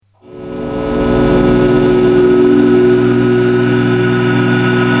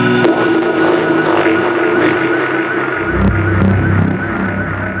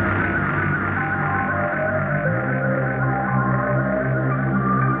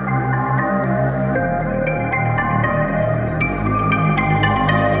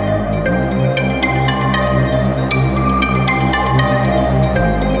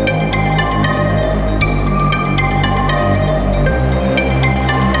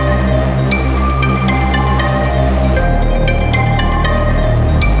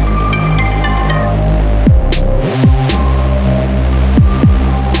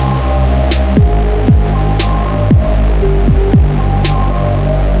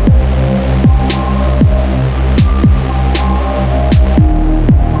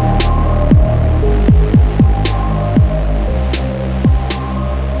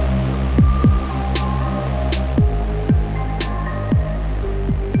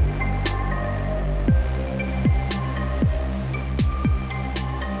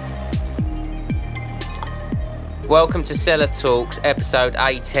Welcome to Cellar Talks, episode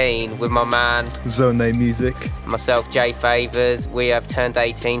 18, with my man Zone Name Music, myself, Jay Favours. We have turned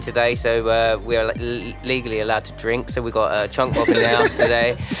 18 today, so we are legally allowed to drink. So we got Chunk Bob in the house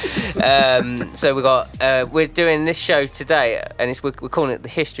today. We're doing this show today, and we're calling it the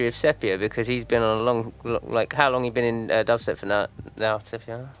history of Sepia because he's been on a long, how long he been in dubstep for now,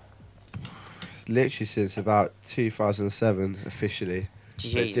 Sepia? Literally since about 2007 officially.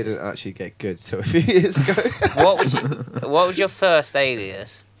 Jesus. It didn't actually get good till a few years ago. What was your first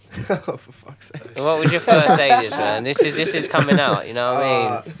alias? Oh, for fuck's sake. What was your first alias, man? This is coming out, you know what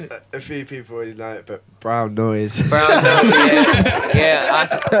I mean? A few people already know it, but Brown Noise. Brown Noise,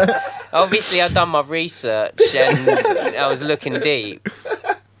 yeah. Obviously, I've done my research and I was looking deep.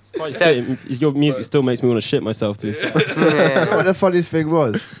 Your music still makes me want to shit myself, to be fair. You know what the funniest thing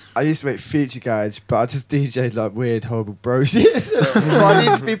was? I used to make Future Garage, but I just DJ'd like weird, horrible bro shit. Well, I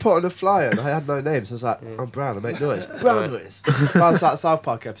needed to be put on a flyer, and I had no name, so I was like, I'm Brown, I make noise. Brown Noise. That's that South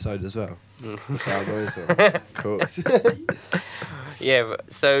Park episode as well. Brown Noise one. Cool. Yeah,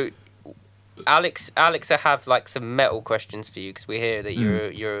 so Alex, I have like some metal questions for you because we hear that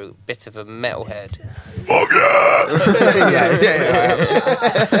you're a bit of a metalhead. Fuck yeah!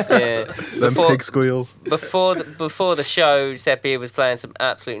 Yeah. Them pig squeals. Before the show, Sepia was playing some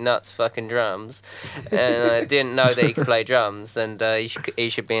absolute nuts fucking drums, and I didn't know that he could play drums, and he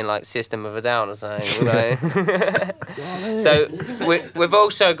should be in like System of a Down or something. So we've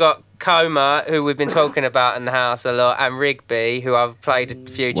also got Coma, who we've been talking about in the house a lot, and Rigby, who I've played a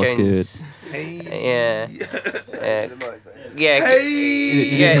few What's tunes. good? Yeah. Yeah. You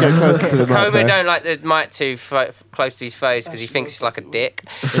need to go closer to the mic, Coma though. don't like the mic too close to his face because he thinks it's like a dick.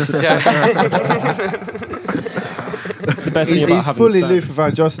 It's the best thing about He's having fully a stand. Luther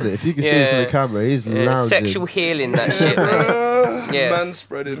Vandross in it. If you can see this on the camera, he's lounging. Sexual healing, that shit, man. Yeah. Man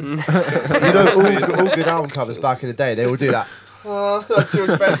spreading. You know, all good album covers back in the day, they will do that. Like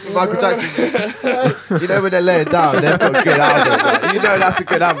George Benson, Michael Jackson. You know when they're laying down, they've got a good album. Like, you know that's a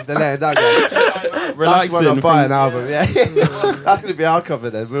good album. They're laying down. That's when I buy an album. Yeah, that's gonna be our cover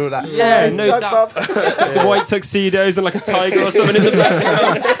then. We're all like, no doubt. The white tuxedos and like a tiger or something in the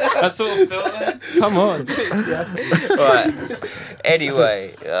background. That sort of filter. Come on. Right.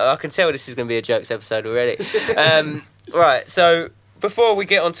 Anyway, I can tell this is going to be a jokes episode already. Right. So before we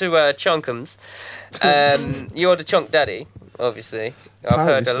get onto Chunkums, you're the Chunk Daddy. Obviously, I've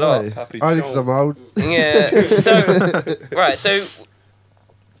heard a lot. Only because I'm old. Yeah. So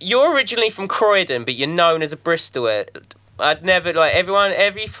you're originally from Croydon, but you're known as a Bristoler. I'd never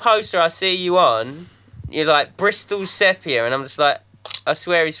every poster I see you on, you're like Bristol Sepia, and I'm just like, I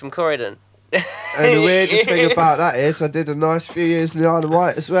swear he's from Croydon. And the weirdest thing about that is, I did a nice few years in the Isle of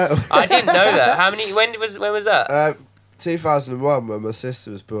Wight as well. I didn't know that. When was that? 2001, when my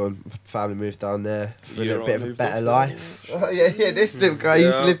sister was born, family moved down there for a little bit of a better life. This little guy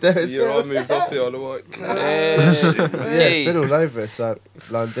used to live there as well. I moved off the Isle of Wight. It's been all over. So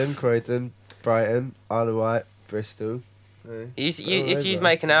London, Croydon, Brighton, Isle of Wight, Bristol. If you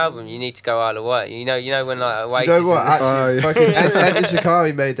make an album, you need to go Isle of Wight. You know when like Oasis. You know what? Actually, fucking Ed and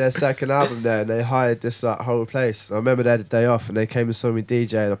Shikari made their second album there, and they hired this like whole place. I remember they had a day off, and they came and saw me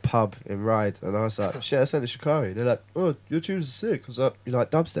DJ in a pub in Ryde, and I was like, "Shit, I sent to Shikari." And they're like, "Oh, your tunes are sick." I was like, "You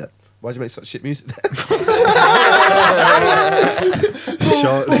like dubstep? Why'd you make such shit music then?"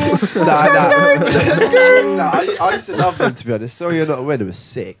 Shots. I used to love them, to be honest. Sorry You're Not a Winner was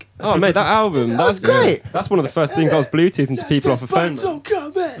sick. Oh, mate, that album. That was great. That's one of the first things I was Bluetoothing to people off a phone.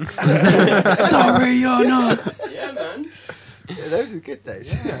 Sorry You're Not. Yeah, man. Yeah, those are good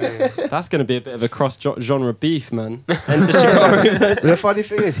days. That's going to be a bit of a cross-genre beef, man. Enter Chicago. The funny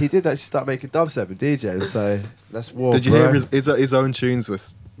thing is, he did actually start making dubstep and DJing, so that's war. Did you hear his own tunes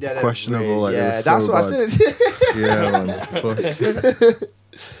was they're questionable? really- Like, it yeah, was that's so what bad. I said. Yeah, man. Fuck.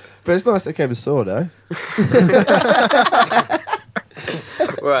 But it's nice they came and saw, though.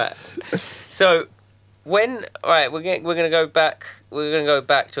 Right. So we're gonna go back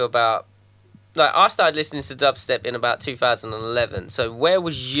to about, like, I started listening to dubstep in about 2011. So where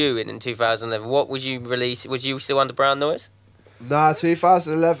was you in 2011? What was you releasing? Was you still under Brown Noise? Nah,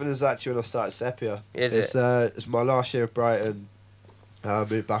 2011 is actually when I started Sepia. Is it? It's my last year at Brighton. I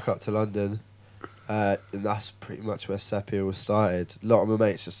moved back up to London. And that's pretty much where Sepia was started. A lot of my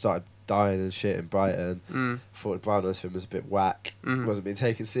mates just started dying and shit in Brighton. Thought the Brown Noise thing was a bit whack. Wasn't being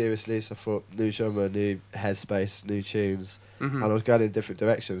taken seriously, so I thought new genre, new headspace, new tunes. And I was going in different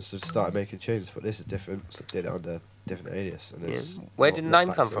directions, so I started making tunes. Thought this is different, so I did it under different alias. And it's Where did the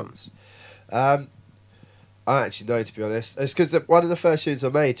name come from? I don't actually know, to be honest. It's because one of the first tunes I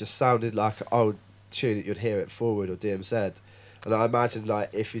made just sounded like an old tune that you'd hear at Forward or DMZ. And I imagine like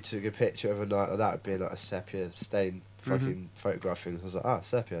if you took a picture of a night like that, it'd be like a sepia stained fucking photograph thing. I was like,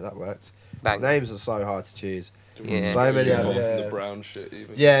 sepia, that works. Bang. Names are so hard to choose. Yeah. So many Yeah. out From there. the brown shit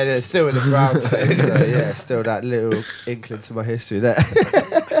even. Yeah, it's still in the brown face. So yeah, still that little inkling to my history there.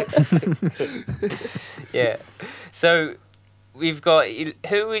 Yeah. So we've got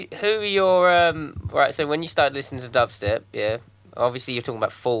who are your right? So when you started listening to dubstep, yeah, obviously you're talking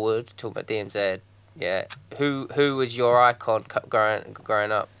about Forward, talking about DMZ, yeah. Who was your icon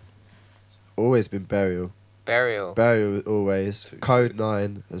growing up? Always been Burial. Burial. Burial always. Code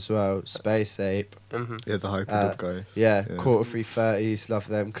 9 as well. Space Ape. Mm-hmm. Yeah, the hyper guy. Yeah, Yeah. Quarter 330s, love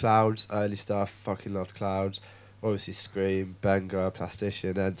them. Clouds, early stuff, fucking loved Clouds. Obviously Scream, Benga,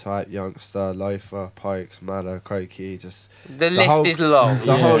 Plastician, N-Type, Youngster, Loafer, Pikes, Mala, Koki, just... The list whole- is long.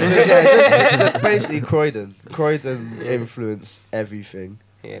 The whole... just basically Croydon. Croydon influenced everything.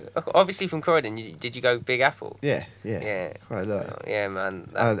 Yeah. Obviously from Croydon, did you go Big Apple? Yeah. Yeah. Quite a lot. So, yeah, man.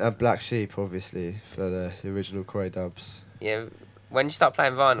 That- And Black Sheep, obviously, for the original Croy dubs. yeah. When did you start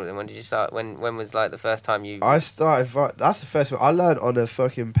playing vinyl then? When did you start? When was like the first time you? I started... That's the first one. I learned on a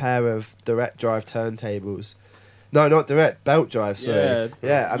fucking pair of direct drive turntables. No, not direct, belt drive, sorry. Yeah.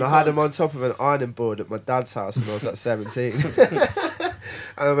 Yeah, and You I had can't- them on top of an ironing board at my dad's house when I was like 17.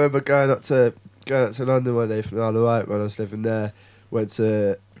 I remember going up to London one day from the Isle of Wight when I was living there. Went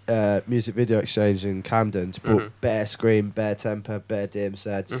to Music Video Exchange in Camden, bought bare Scream, bare Temper, bare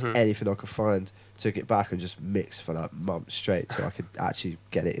DMZ, just anything I could find. Took it back and just mixed for like months straight till I could actually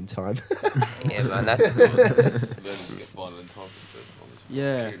get it in time. Yeah, man. That's Learning to get violent time for the first time.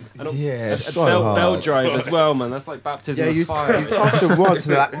 Yeah. And Yeah, a so belt hard. drive as well, man. That's like baptism Yeah, of you fire. touch them once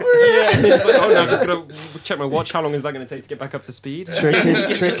and they're like... Yeah, it's like, oh no, I'm just gonna check my watch. How long is that gonna take to get back up to speed? trick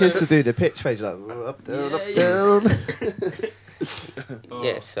is to do the pitch phase, like up, down, up, down.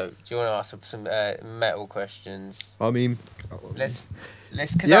 yeah. So do you want to ask some metal questions? I mean, Let's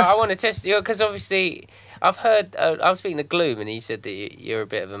because Yeah. I want to test you because obviously I've heard I was speaking to Gloom and he said that you're a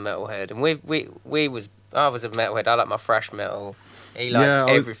bit of a metalhead and I was a metalhead. I like my thrash metal. He likes Yeah,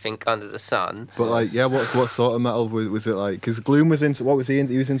 everything under the sun. but like, yeah, what sort of metal was it like? Because Gloom was into, what was he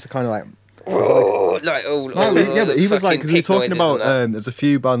into? He was into kind of like... Like all yeah, but he was like, fucking because we were pig talking noises about, and that. there's a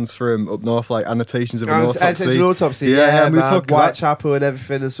few bands from up north, like Annotations of an Autopsy. Autopsy, Yeah, yeah, and we man. talked- 'cause Whitechapel and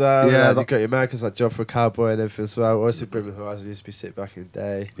everything as well. Yeah, Yeah, that- you've got your Americans like Job for a Cowboy and everything as well. Also, Brim Horizon used to be sick back in the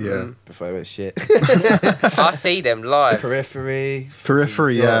day. Yeah. Before it went shit. I see them live. Periphery.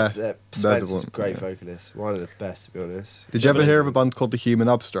 Periphery, yeah. Spencer's They're the a one, great yeah. vocalist. One of the best, to be honest. Did you ever hear of a band called The Human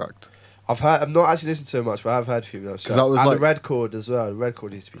Abstract? I've not actually listened to it much, but I've heard a few of them. 'Cause that was and like- the Red Chord as well. The Red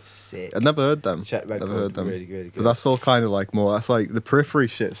Chord used to be sick. I'd never heard them. Check Red Never Chord, heard them. really, really good. But that's all kind of like more. That's like the Periphery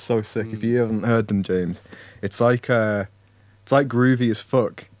shit's so sick. If you haven't heard them, James, it's like groovy as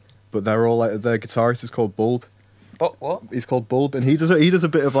fuck. But they're all like their guitarist is called Bulb. What? He's called Bulb, and he does a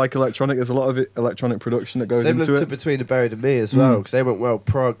bit of like electronic. There's a lot of electronic production that goes similar into to it. Between the Buried and Me as well, because they went well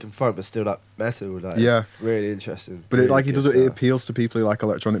prog and funk, but still like metal. Like, Yeah. really interesting. But it really like it good does it stuff. appeals to people who like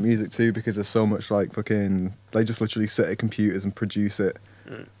electronic music too, because there's so much like fucking they just literally sit at computers and produce it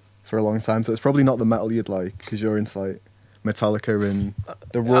for a long time. So it's probably not the metal you'd like because you're into like Metallica and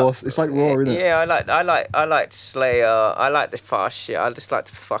the raw. It's like raw, isn't it? Yeah, I like Slayer. I like the fast shit. I just like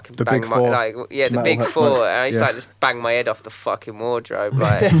to fucking The bang Big my Four. the Metal big head- four. metal- And I used to yeah. like just bang my head off the fucking wardrobe,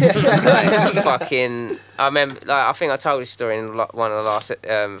 like fucking. I remember, like I think I told this story in one of the last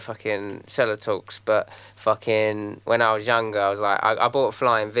fucking Cellar Talks, but fucking when I was younger, I was like I bought a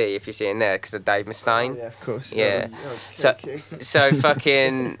Flying V if you see it in there because of Dave Mustaine. Oh, yeah, of course. Yeah. So, So- So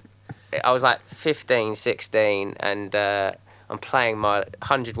fucking, I was like 15, 16, and I'm playing my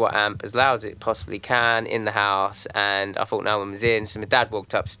 100-watt amp as loud as it possibly can in the house, and I thought no one was in, so my dad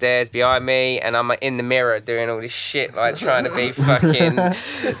walked upstairs behind me, and I'm in the mirror doing all this shit, like trying to be fucking,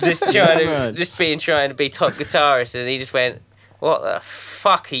 just being trying to be top guitarist, and he just went, "What the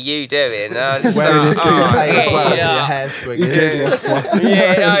fuck are you doing?" And I was just wearing his like, toupee as well, so yeah. your hair's swinging.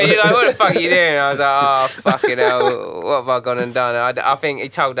 Yeah, no, you're like, what the fuck are you doing? I was like, oh, fucking hell, what have I gone and done? I think he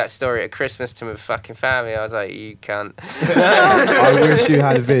told that story at Christmas to my fucking family. I was like, you cunt. I wish you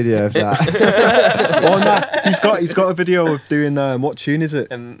had a video of that. Oh no, he's got a video of doing what tune is it?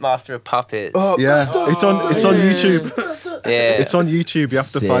 And Master of Puppets. Oh, Yeah, it's on YouTube. yeah. It's on YouTube. You have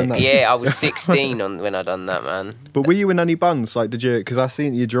to Sick. find that. Yeah, I was 16 when I done that, man. But were you in any bands? Like, did you? Because I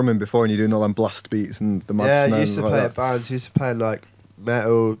seen you drumming before, and you're doing all them blast beats and the mad Yeah, snares I used to and play like at bands. Used to play like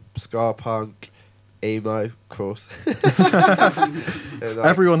metal, ska punk, emo, of course. And, like-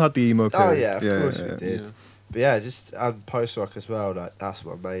 Everyone had the emo. Oh period. yeah, of course we did. Yeah. But yeah, just post rock as well. Like that's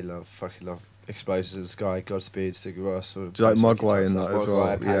what I main love. Fucking love Explosives in the Sky, Godspeed, Sigur Rós. Do you like Mogwai in that as well?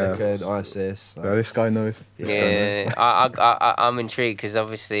 Yeah. Pelican, ISIS. Yeah, this guy knows. This guy knows. Yeah, I'm intrigued because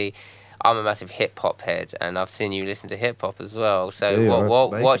obviously I'm a massive hip hop head, and I've seen you listen to hip hop as well. So Do,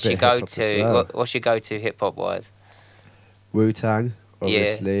 what's I your make a bit go of hip-hop as to? well. What's your go to hip hop wise? Wu-Tang,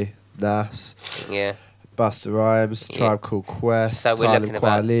 obviously. Nas, Yeah, Busta Rhymes, Yeah. Tribe Called Quest, So we're Talib looking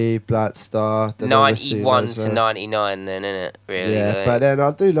about Kweli, Black Star. then obviously 91 those, to 99, then, innit? Really? Yeah, like- but then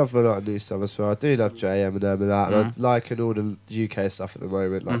I do love a lot of new stuff as well. I do love J Eminem and that, and I'm liking all the UK stuff at the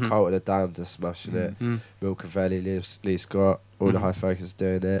moment, like Cult of the Damned is smashing it, Milcavelli, Lee Scott, all the High Focus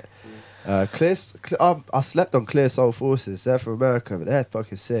doing it. I slept on Clear Soul Forces. They're from America, but they're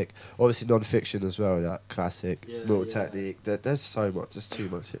fucking sick. Obviously, non-fiction as well. That classic, Mortal Technique. There's so much. There's too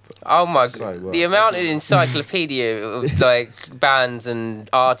much hip hop. Oh my So god! much. The amount of encyclopedia of like bands and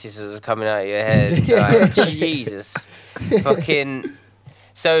artists that are coming out of your head, like, Jesus, fucking.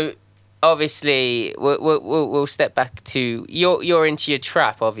 So obviously, we'll step back to you're into your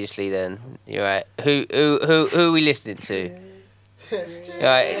trap, obviously. Then you're right. Who are we listening to?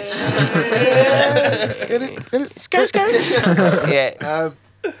 Right. Yeah.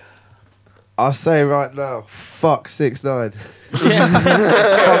 I'll say right now, fuck 6ix9ine.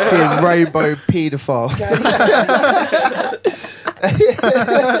 Fucking rainbow paedophile.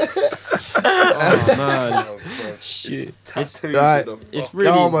 Oh man, shit. Right. It's really.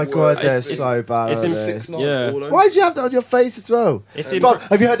 Oh my god, they're It's- so bad. it's aren't in they? 6ix9ine Yeah. all over. Why'd you have that on your face as well? It's in- Bro,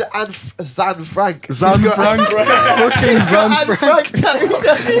 have you heard of Zan Frank? Zan Frank. Fucking Zan Anne Frank. Frank tattooed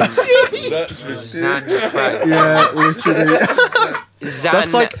on his cheek. That's ridiculous. Yeah, literally.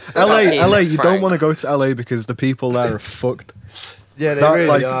 That's like LA. You don't want to go to LA because the people there are fucked. Yeah, they That, really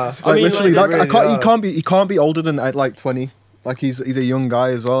like, are. like, I mean, literally, like, that, they I can't, really he can't be older than like 20. Like he's a young guy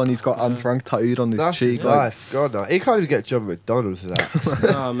as well, and he's got Anne Frank tattooed on his That's cheek. his Like, life. God, no. He can't even get a job at McDonald's for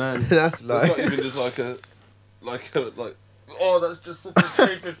that. Oh man. That's That's like... not even just like oh, that's just such a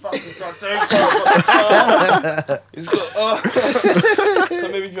stupid fucking tattoo. It's got, So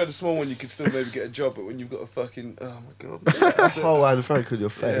maybe if you had a small one, you could still maybe get a job, but when you've got a fucking, oh my god. a whole Anne Frank on your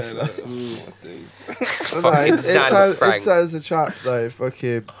face. Yeah, like. oh my days. Fucking Zan Frank. In terms of trap, though,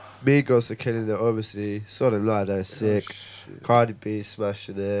 fucking Migos are killing it, obviously. Saw them live, they're sick. Cardi B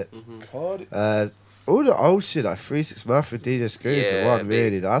smashing it. Cardi. All the old shit, like 3 6 Mafia, DJ Screws Yeah, are one, big.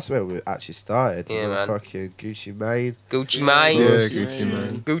 really. That's where we actually started. Yeah, And then man. fucking Gucci Mane. Gucci Mane. yeah, Yes. Gucci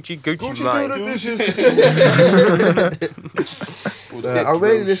man. Gucci Gucci Mane. doing the dishes. All the I'm drill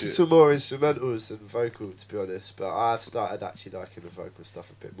really listening shit. to more instrumentals than vocal, to be honest. But I've started actually liking the vocal stuff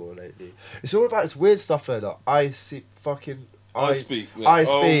a bit more lately. It's all about this weird stuff there. Like I see fucking. I speak. mate. I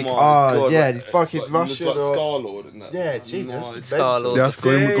speak. Oh, my Oh, God, yeah, like, the fucking like, Russian like or- Star-Lord and that. Yeah, Jesus. Like, Star-Lord. Yeah,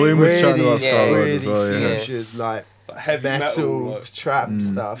 Gloom was chatting about Yeah, Scarlet really as well. Yeah. fusion, like heavy metal, like, trap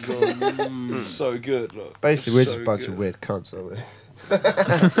stuff. so good. Like, Basically, we're so just a bunch good. of weird cunts, aren't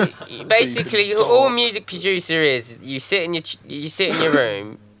we? Basically, all a music producer is, you sit in your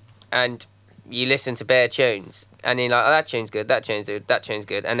room, and you listen to bare tunes, and you're like, oh, that tune's good, that tune's good, that tune's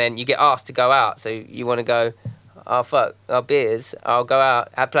good, and then you get asked to go out, so you want to go, oh fuck, oh beers, I'll go out,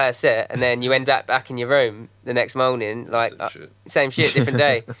 I'll play a set, and then you end up back in your room the next morning, like Same shit. same shit, different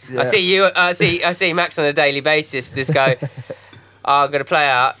day. Yeah. I see Max on a daily basis just go, oh, I'm gonna play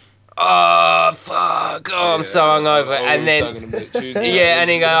out. Oh fuck! Oh, I'm so hungover, and then yeah, and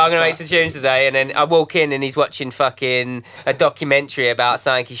he go, I'm gonna make some tunes today, and then I walk in and he's watching fucking a documentary about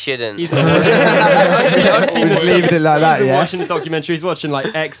something he shouldn't. He's not watching. I've seen Just this. leaving it like He that, isn't yeah. watching the documentary. He's watching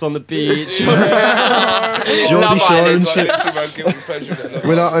like X on the beach. Geordie Love Shore Island. and shit.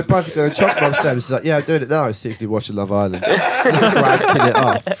 When I both go and chop mum said, she's like, yeah, I'm doing it now. I'm secretly watching Love Island. Ranking it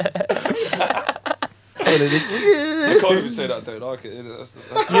up. You can't even say that I don't like it, innit? That's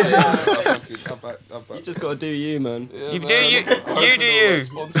I'm back. You just gotta do you, man. Yeah, You man. do you. I hope You do no one you.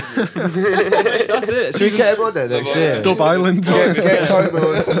 sponsors me. That's it. Should we get him on there next year? Dub Island. Get Cobra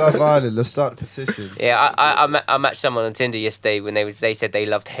onto Love Island. Let's start the petition. Yeah, I matched someone on Tinder yesterday when they said they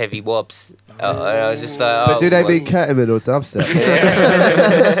loved heavy wobs. And I was just like, But do they well. mean ketamine or dubstep?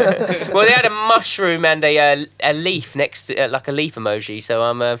 Well, they had a mushroom and a leaf next to like a leaf emoji, so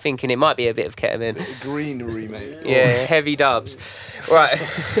I'm thinking it might be a bit of ketamine. Greenery, mate. Yeah, heavy dubs. Right.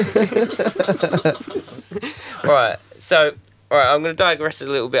 Right. So, all right, I'm going to digress a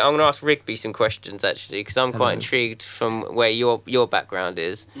little bit. I'm going to ask Rigby some questions actually, because I'm quite intrigued from where your background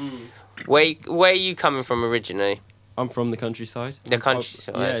is. Where are you coming from originally? I'm from the countryside. The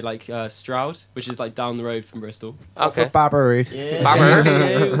countryside. Yeah, like Stroud, which is like down the road from Bristol. Okay. Babbery. Yeah.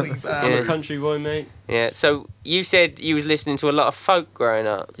 Bummer. I'm a country boy, mate. Yeah. So you said you was listening to a lot of folk growing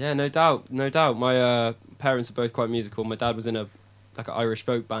up. Yeah, no doubt, no doubt. My parents are both quite musical. My dad was in a like an Irish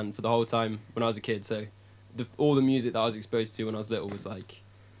folk band for the whole time when I was a kid. So all the music that I was exposed to when I was little was like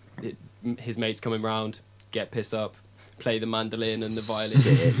his mates coming round, get piss up, play the mandolin and the violin.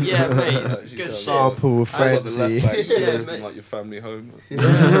 Yeah, mate, it's Actually, good sounds shit. Sample Like the left frenzy. back Yeah, is mate. like your family home.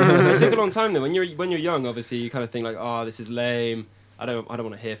 It took a long time though. When you're young, obviously you kind of think like, oh, this is lame. I don't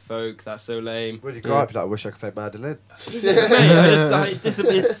want to hear folk. That's so lame. When you grow up, you're like, I wish I could play mandolin. Mate,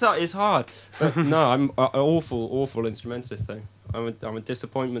 it's hard. But no, I'm an awful instrumentalist though. I'm a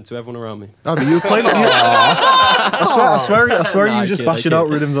disappointment to everyone around me. No, but you were playing. I swear Nah, you were I just kid, bashing I out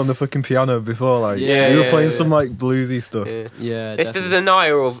kid. rhythms on the fucking piano before, like Yeah, you were yeah, playing yeah. some like bluesy stuff. Yeah. Yeah, It's the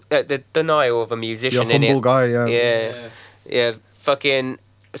definitely. denial of a You're musician a in humble it. guy, yeah. Yeah, yeah. Fucking.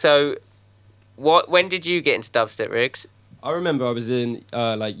 So, when did you get into dubstep, Riggs? I remember I was in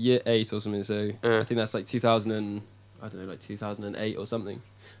like year 8 or something. So Uh. I think that's like 2008 or something.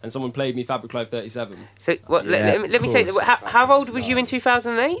 And someone played me Fabric Live 37. So, what? Yeah, Let me say. of course. How old was you in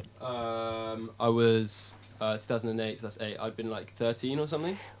 2008? I was 2008, so that's 8. I'd been like 13 or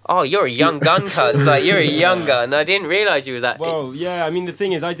something. Oh, you're a young gun, cuz. Like, you're a young gun. I didn't realise you were that. Well, yeah, I mean, the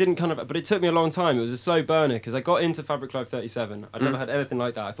thing is, I didn't kind of... But it took me a long time. It was a slow burner, because I got into Fabric Live 37. I'd never had anything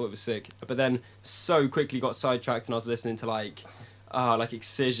like that. I thought it was sick. But then so quickly got sidetracked, and I was listening to, like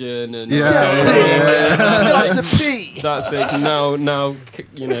Excision and... Dr. P! That's sick. Now,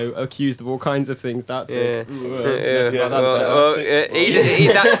 you know, accused of all kinds of things. That's sick. Yeah. Ooh, Yeah, messing like that well, better.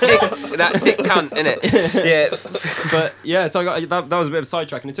 he's that sick cunt, innit? Yeah. But yeah, so I got that was a bit of a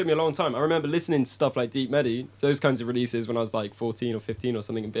sidetrack, and it took me a long time. I remember listening to stuff like Deep Medi, those kinds of releases when I was like 14 or 15 or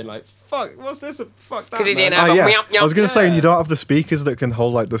something, and being like, "Fuck, what's this? Fuck that." 'Cause he didn't man." have Oh, a yeah. meow, meow. I was gonna say, and Yeah. you don't have the speakers that can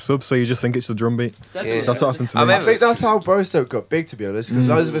hold like the sub, so you just think it's the drum beat. Definitely. That's what happened to I me. I remember- think that's how Brostoke got big, to be honest, because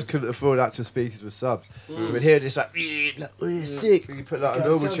loads of us couldn't afford actual speakers with subs. So we'd hear this like, oh, you're sick, and you put like a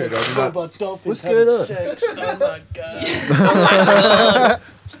normal tune on, and like, what's going on?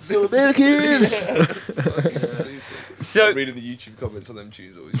 So American! So, Reading the YouTube comments on them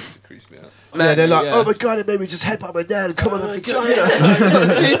tunes always used to crease me out. Yeah, they're like, Yeah. oh my god, it made me just headbutt my dad and come on the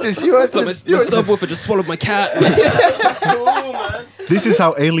vagina. Jesus, you went to... My subwoofer just swallowed my cat. This is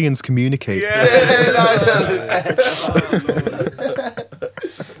how aliens communicate.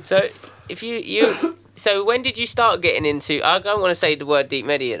 so if so when did you start getting into? I don't want to say the word deep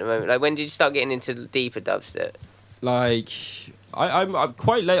medi at the moment. Like, when did you start getting into deeper dubstep? Like, I'm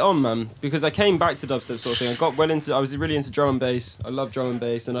quite late on, man, because I came back to dubstep sort of thing. I was really into drum and bass. I love drum and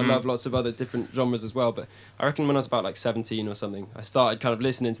bass, and I love lots of other different genres as well. But I reckon when I was about like 17 or something, I started kind of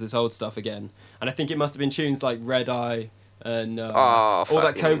listening to this old stuff again. And I think it must have been tunes like Red Eye and all that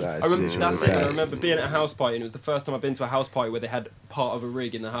fucking code. that's I remember, literally that's the it. And I best. remember being at a house party, and it was the first time I've been to a house party where they had part of a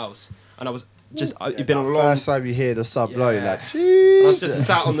rig in the house, and I was just it'd been a long. First time you hear the sub low, you're like, I was Jesus. just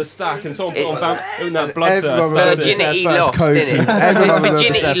sat on the stack, and someone put on that Everyone bloodthirst. remembers That's it. Virginity their first lost, Cokie. innit? Everyone remembers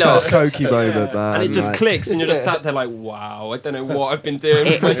Virginity their lost. first Cokie moment, man. And it just like- clicks, and you're just sat there like, wow, I don't know what I've been doing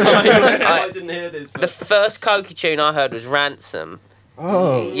with my time. I didn't hear this. The But first Cokie tune I heard was Ransom.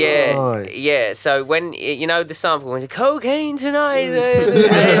 Oh, Yeah, nice. yeah. So when you know the sample when cocaine tonight,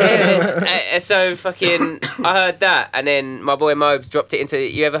 so fucking I heard that, and then my boy Mobes dropped it into.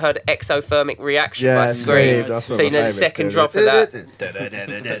 You ever heard Exothermic Reaction by Yeah, Scream? that's one So of you my know the favourites, second dude. drop of that.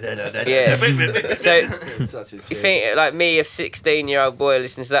 Yeah. So Such a you tune. think like me, a 16-year-old boy,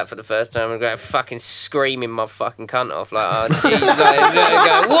 listening to that for the first time and going fucking screaming my fucking cunt off like, oh jeez, like,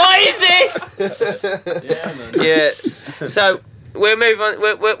 going, what is this? yeah, man. Yeah. So we'll move on.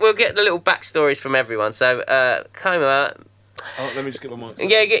 We'll get the little backstories from everyone. So come out. Oh, let me just get my mic.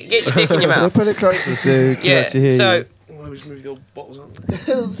 Yeah, get your dick in your Yeah, mouth. put it closer so you can Yeah. actually hear So you. Oh, let me just move the old bottles on.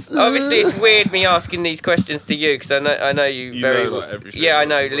 obviously it's weird me asking these questions to you because I know you, You very know, well. like, every Yeah, I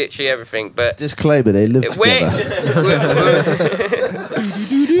single know one. literally everything. But Disclaimer, they live where together.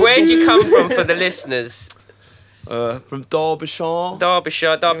 where'd you come from for the listeners? From Derbyshire.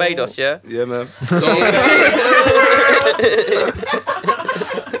 Derbyshire, Barbados, yeah. Yeah, man.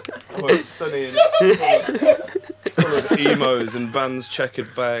 Well, it's sunny and it's full of emos and Vans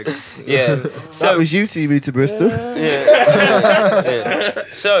checkered bags. Yeah. That So was you two moved to Bristol. yeah.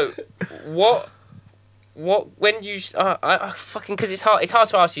 So what when you I fucking because it's hard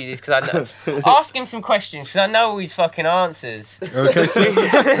to ask you this because I know ask him some questions because I know all his fucking answers. Okay,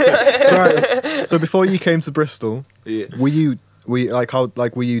 so before you came to Bristol, Yeah. were you were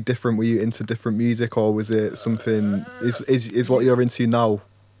you different? Were you into different music, or was it something? Is what you're into now?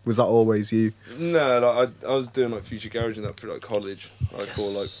 Was that always you? No, like I was doing like Future Garage and that through like college. Like or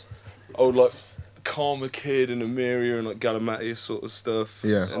like old like Karma Kid and Amiria and like Galimatius sort of stuff.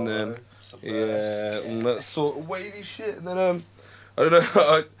 Yeah. And then and that sort of wavy shit. And then I don't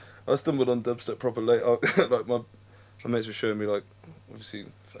know. I stumbled on dubstep proper late. Like my my mates were showing me like, obviously,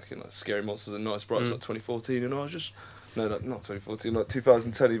 fucking like Scary Monsters and Night Sprites like 2014, and I was just. No, not 2014, like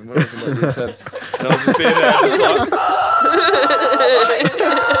 2010, even when I was in like year 10. And I was just being there, just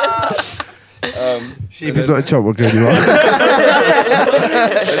like. Sheep is not in trouble, good you are. and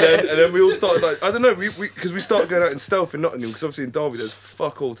then we all started like, I don't know, because we started going out in Stealth in Nottingham, because obviously in Derby there's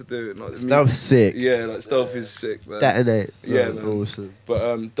fuck all to do. And, like, That was sick. Yeah, like Stealth is sick, man. Detonate. Yeah, That was man. awesome.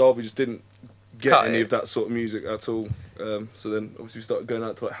 But Derby just didn't get Cut any it. of that sort of music at all. So then obviously we started going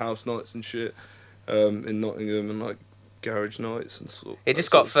out to like house nights and shit in Nottingham and like garage nights and sort. It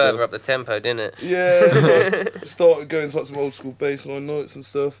just got further up the tempo, didn't it? Yeah, like, started going to like some old school bassline nights and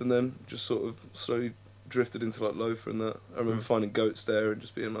stuff, and then just sort of slowly drifted into like loafer and that. I remember finding Goats there and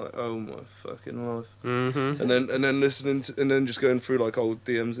just being like, oh my fucking life. Mm-hmm. And then listening to, and then just going through like old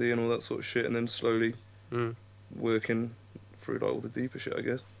DMZ and all that sort of shit, and then slowly working through like all the deeper shit, I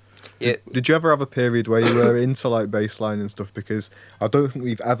guess. Yeah. Did you ever have a period where you were into like bassline and stuff? Because I don't think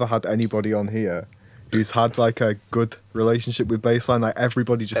we've ever had anybody on here who's had like a good relationship with bassline. Like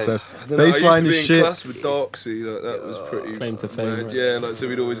everybody just says I don't know, bassline I is used to be in shit. class with Darksy, like that was pretty. Claim to fame, mad. right? Yeah, like so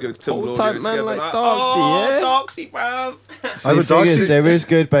we'd always go to Tilton Old Audio type man together, like like, Darksy, oh, yeah? Darksy, bruv. See, the thing is, there is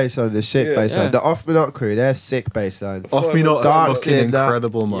good bassline, there's shit Yeah. bassline. Yeah. The Off Me Not crew, they're sick bassline. Off Me Not Dark fucking in that.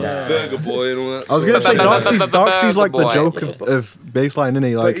 incredible, man. Yeah. Burger Boy and all that. I was gonna say sort of Darksy's- stuff. Darksy's like the Boy. joke of bassline, isn't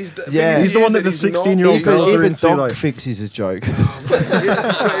he? But Like he's the, Yeah. he's the one that the he's not- 16-year-old he's girls not- are Even into, Doc like- thinks he's a joke.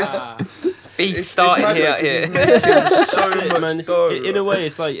 Beef started mad, here. like, 'cause here. he's making so That's it, much man. dough, In a right? way,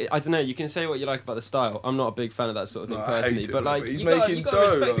 it's like, I don't know, you can say what you like about the style. I'm not a big fan of that sort of thing No, I hate personally, it, but man, like, but he's you gotta making respect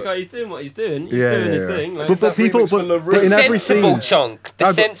dough, the like- guy. He's doing what he's doing. He's Yeah, doing his yeah. thing. Like, But That people, remix for but LaRue. in every Sensible scene, chunk. The No,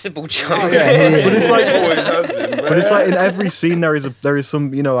 but- sensible chunk. But it's like- Always has been, but it's like in every scene there is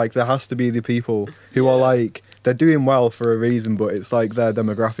some, you know, like there has to be the people who are like they're doing well for a reason, but it's like their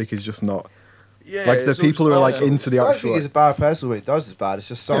demographic is just not Yeah, like the it's all people who are like just into the I don't actual. think it's a bad person when he does is bad. It's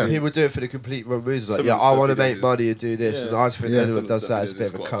just some Yeah. people do it for the complete wrong reasons. Like, Some yeah, of the I stuff want to he does make is- money and do this, Yeah. and I just think Yeah. anyone that does that is a bit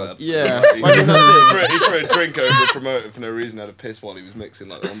of a quite cunt. bad. Yeah. Like, I think that's it. he threw a drink over a promoter for no reason, had a piss while he was mixing,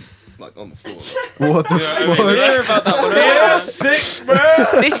 like on the floor. What the You know fuck? what I mean? hear about that one. Yeah, sick,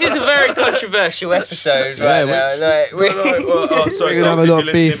 bro. This is a very controversial episode Yeah, right now. Like, Sorry, We're gonna have a Dogs, lot if of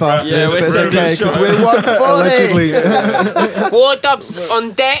you're beef listening, after Yeah, this, we're but it's sending okay shots. because we're 140. Allegedly. War dubs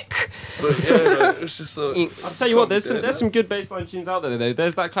on deck. But yeah, no, it's just like. I'll tell you what, there's some good bassline tunes out there though.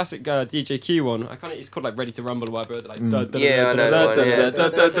 There's that classic DJ Q one. I can't. It's called like Ready to Rumble or whatever. Like, Yeah, I know that one, yeah.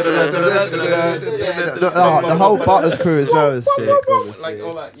 The whole Butters crew as well is sick, obviously. Like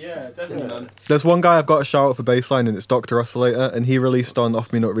all that. Yeah, definitely, man. There's one guy I've got a shout out for bassline, and it's Dr. Oscillator, and he released on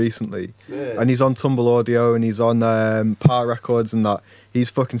Off Me Nut recently, Sick. and he's on Tumble Audio, and he's on Par Records and that. He's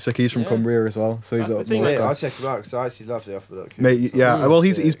fucking sick. He's from Yeah. Cumbria as well, so he's That's up the thing, north. Sick, there. I'll check him out because I actually love the Off Me Not crew. Mate, yeah. So Well,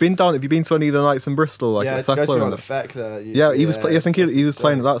 he's sick. been down. Have you been to any of the nights in Bristol, like yeah, at to go Thekla to and on the that? Thekla. Yeah, he was. I think he was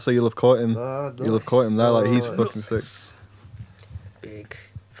playing at that, so you'll have caught him. Nice. You'll have caught him there. Like he's Nice. fucking sick. Big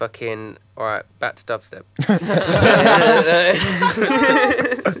fucking. Alright, back to dubstep.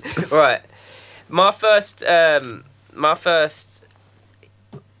 Right. My first.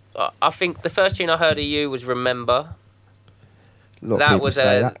 I think the first tune I heard of you was Remember. A lot of That people was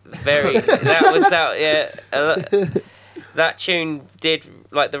say a that. very. That was that. Yeah. That tune did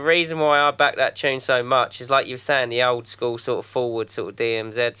like the reason why I back that tune so much is like you were saying the old school sort of forward sort of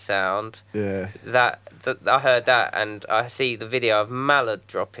DMZ sound. Yeah. That I heard that and I see the video of Mallard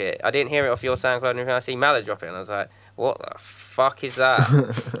drop it. I didn't hear it off your SoundCloud or anything. I see Mallard drop it and I was like, what the fuck is that?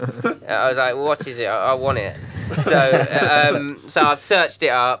 I was like, what is it? I want it. So I've searched it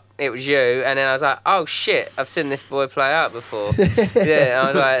up. It was you, and then I was like, oh shit, I've seen this boy play out before. Yeah, I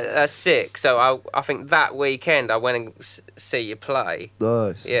was like, that's sick. So I think that weekend I went and see you play.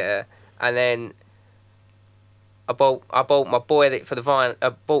 Nice. Yeah, and then I bought my boy for the vinyl. I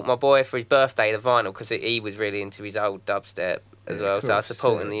bought my boy for his birthday the vinyl because he was really into his old dubstep as Yeah, well. So I was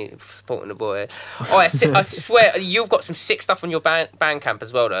cool, supporting the boy. Oh, I swear you've got some sick stuff on your Bandcamp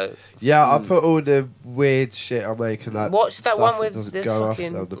as well, though. Yeah, I put all the weird shit I'm making. Like What's that stuff one with doesn't the go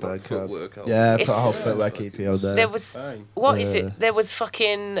fucking- off on the Like Bandcamp. footwork album. Yeah, I put It's- a whole footwork EP on there. There was Bang. what is Yeah. it? There was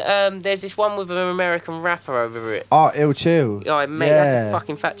fucking there's this one with an American rapper over it. Oh, Ill Chill. Oh, mate, that's Yeah. a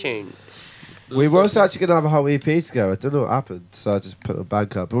fucking fat tune. We was actually gonna have a whole EP together. I don't know what happened, so I just put it on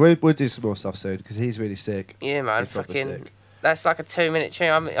Bandcamp. But we'll do some more stuff soon because he's really sick. Yeah, man, He's proper fucking. sick. That's like a 2-minute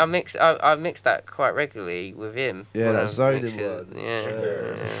tune. I mix that quite regularly with him. Yeah, When that I zoning mix it. one. Yeah.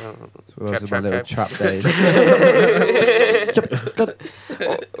 So when I was in my Trap, little trap, trap days.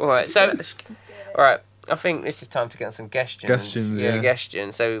 All right, so, all right. I think this is time to get on some questions. Questions, yeah.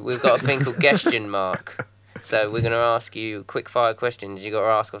 Question. So we've got a thing called question mark. So we're gonna ask you quick fire questions. You got to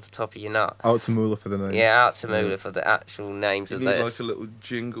ask off the top of your nut. Out to Moolah for the name. Yeah, out to Moolah for the actual names You of need those. like a little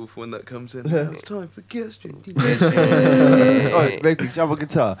jingle for when that comes in. Now it's time for question. Oh, make me jump on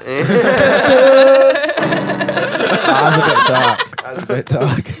guitar. That's a bit dark. That's a bit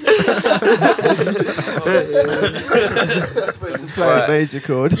dark. To play Right. a major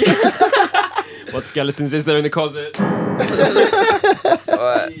chord. What skeletons is there in the closet?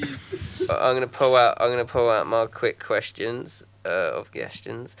 Alright. I'm gonna pull out my quick questions of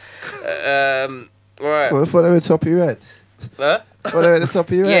questions. Right. Well, I thought they were top of your head. Huh? I thought they were at the top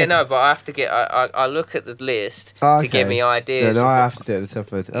of your Yeah, head. no, but I have to get. I look at the list to Okay. give me ideas. No, of I what- have to do it at the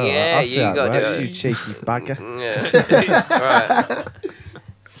top of it. Oh, Yeah, I'll see you how it gotta do works, it. you cheeky bagger. Yeah.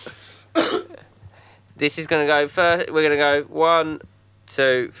 Right. This is gonna go first. We're gonna go 1,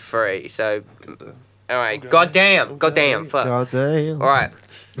 2, 3. So, all right. Goddamn. Fuck. God damn. All right.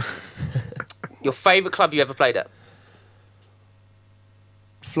 Your favorite club you ever played at?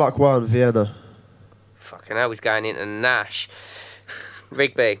 Flock 1, Vienna. Fucking hell, he's going into Nash.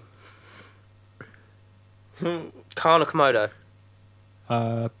 Rigby. Khan or Komodo?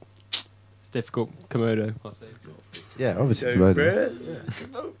 It's difficult. Komodo. I'll say. Yeah, obviously. Go,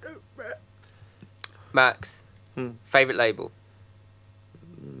 Komodo. Brett. Max. Favorite label?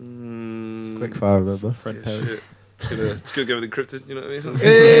 Quick fire, remember? Fred Perry. Shit. It's gonna go with encrypted, you know what I mean?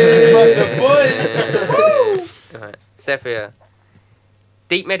 Alright. Sepia.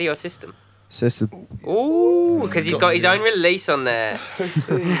 Deep Medi or System? System. Ooh, because he's got his own release on there.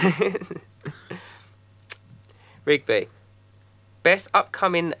 Rigby. Best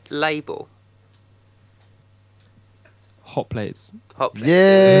upcoming label? Hot plates. Hot Plate.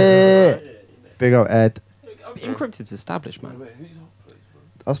 Yeah. Big up Ed. Encrypted's established, man.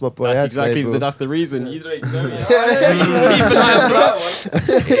 That's my boy That's Ed's exactly label. that's the reason. You don't even know yet.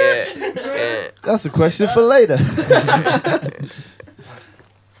 Yeah. That's a question for later.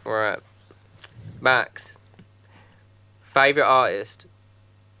 Right. Max. Favorite artist?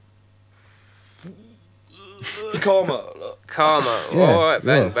 Karma. Karma. Yeah, Alright,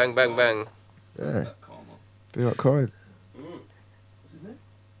 bang, yeah. bang, bang, bang. Yeah. Big up Corin.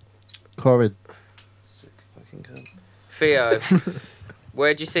 Corin. Sick fucking cunt. Theo.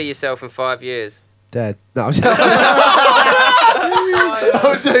 Where do you see yourself in 5 years? Dead. No, I'm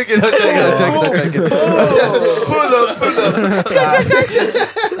joking. I'm joking.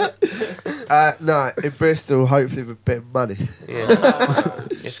 No, in Bristol, hopefully with a bit of money. Yeah.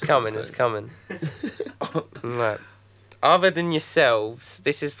 It's coming. Right. Other than yourselves,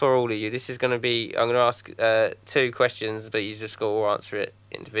 this is for all of you. This is going to be, I'm going to ask 2 questions, but you just got to answer it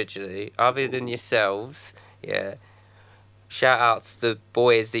individually. Other than yourselves, yeah, shout outs to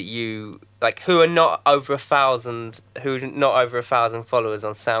boys that you, like, who are not over 1,000, who's not over 1,000 followers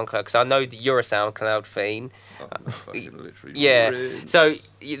on SoundCloud, because I know that you're a SoundCloud fiend. I'm fucking literally Yeah. rinsed. So,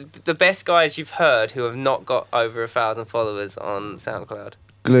 the best guys you've heard who have not got over 1,000 followers on SoundCloud.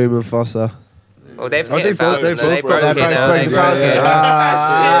 Gloom and Fossa. Well, they've Oh, hit they both- 1,000. they both They broke broke it it now. now. They They broke broke it.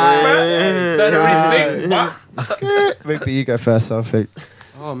 1,000. Rigby, you go first, I think.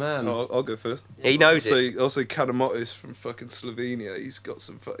 Oh man. I'll go first. He knows it. Also, Kadamotis from fucking Slovenia. He's got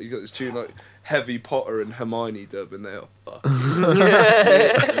this tune like Heavy Potter and Hermione dub, and they are fucking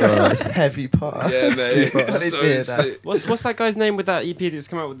It's heavy part. yeah, mate. I need to It's hear so that. sick. What's that guy's name with that EP that's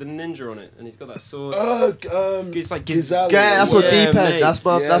come out with the ninja on it, and he's got that sword? It's like Gizali. Yeah, that's what Yeah, deep end. mate. That's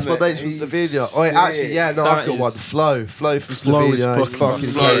my Yeah, that's my mate. mates from He's Slovenia. Oh, actually, yeah, no, That I've got is- one. Flow from Flow is Slovenia. fucking Flow,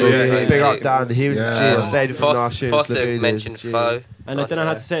 sick. yeah, Big yeah. up Dan. He was Yeah. a G. I stayed with him last year in Foster Slovenia. mentioned He was a G. Flo. And I don't know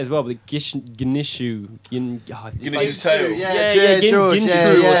how to say it as well, but the Gnishu. Gnishu's tail. Yeah, Yeah, George. Gin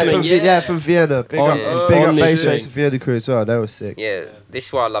Yeah, True or yeah, something, from yeah. from Vienna. Big On- up, yeah. big on up this bass thing. from Vienna crew as well. They were sick. Yeah, this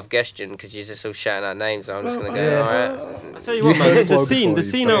is why I love Gestion, because you're just all shouting out names. I'm just going to go, Yeah. alright. I tell you what, man, the Flow scene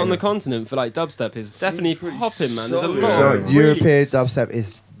before out you on the play. continent for like dubstep is definitely popping, man. There's a solid. lot. So, of really- European dubstep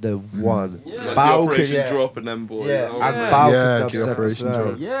is the one. Yeah. Like the Balkan, Operation yeah. Drop and them boys. Yeah, Oh, and man. Balkan Yeah, dubstep as Operation well.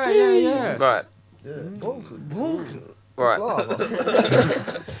 Drop. Yeah. Right, right. Lava.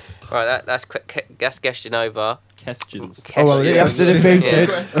 Right, that's Gestion over. Questions. Oh, well, Gestion. after the featured,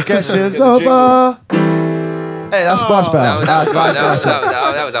 Yeah. questions over. Hey, that's much That better. was, That's nice.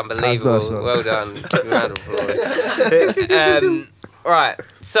 that was unbelievable. That's nice one. Well done. Round of applause. Right,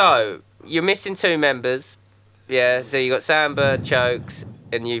 so you're missing 2 members. Yeah, so you got Samba, Chokes,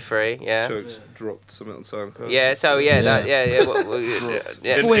 and you 3. Yeah. Chokes dropped something on SoundCloud. Yeah. So yeah, that yeah. In,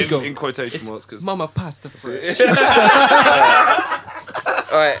 Fuego. in quotation It's marks, because Mama pasta fresh.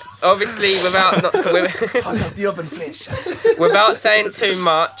 Right, obviously, The oven flesh. without saying too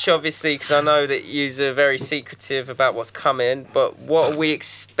much, obviously, because I know that you're very secretive about what's coming. But what are we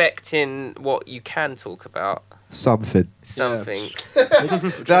expecting? What you can talk about? Something. Something.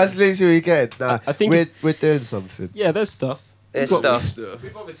 That's literally again. Nah, I think we're doing something. Yeah, there's stuff. There's We've got- stuff.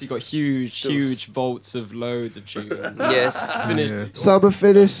 We've obviously got huge vaults of loads of tunes. Yes. Finished. Yeah. Some are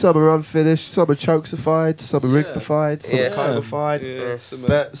finished, some are unfinished, some are chokesified, some are rigbified, some Yeah. are codified. Yeah,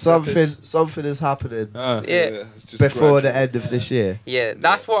 But something is happening Yeah. it's just before the gradual. end of this year. Yeah,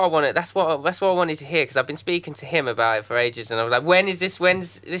 that's what I wanted. That's what I wanted to hear because I've been speaking to him about it for ages, and I was like, "When's this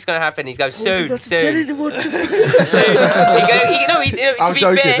going to happen?" He goes, "Soon, soon." Soon. To I'm be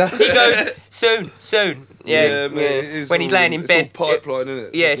joking. fair, he goes, "Soon." Yeah, mate, it is when he's all laying in it's bed. all pipeline, isn't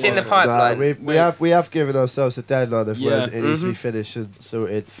it? Yeah, it's in the pipeline. We have given ourselves a deadline of Yeah. when it needs to be finished and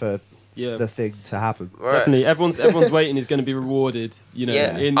sorted for Yeah. the thing to happen. Right. Definitely, everyone's waiting is going to be rewarded. You know,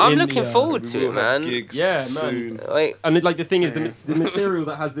 Yeah, in, I'm in looking the, forward We to will it, have man. gigs Yeah, man. soon. Like, And like the thing is, the material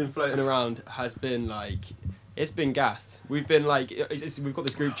that has been floating around has been like, it's been gassed. We've been like, we've got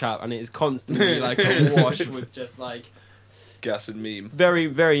this group chat, and it is constantly like awash with just like Gas and meme. very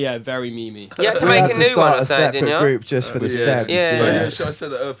memey. you had to We make had a to new start one, a I said, separate didn't you? group just for the stems. Yeah. I set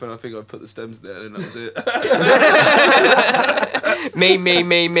that up and I think I put the stems there and that was it.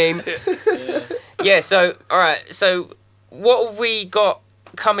 Meme. Yeah. So, all right. So, what have we got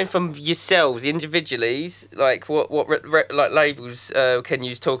coming from yourselves individually? Like, what like labels can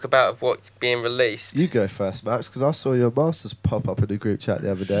you talk about of what's being released? You go first, Max, because I saw your masters pop up in the group chat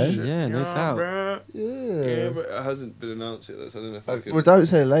the other day. Yeah, no doubt. Bruh. Yeah. Yeah, but it hasn't been announced yet, though, so I don't know if I could. Well, don't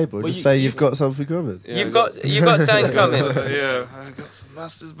say label. Well, just you- say you- you've got something coming. Yeah, You've got something coming. Yeah, I got some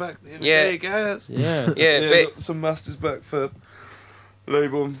masters back the other Yeah. day, guys. Yeah. Yeah, I but got some masters back for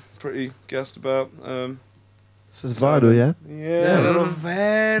label. I'm pretty gassed about. This is vinyl, yeah? Yeah, a little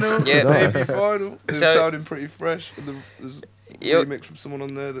vinyl. Yeah. Baby Nice. vinyl. It's So- sounding pretty fresh. There's a You're- remix from someone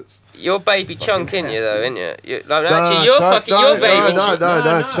on there that's. you're baby chunk, ain't you, though, ain't you? Like, No, actually, you're Choke- fucking no, your no, baby. No,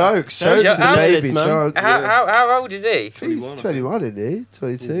 No. Chokes. Chokes Chokes is is the out baby. this, man. Chunk. How old is he? He's 21, isn't he?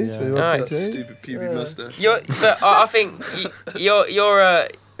 22, Yeah. 21, Nice. 22. Stupid pubic mustache. But I think your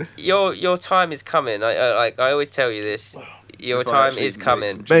time is coming. I always tell you this. Your If I time actually is make coming.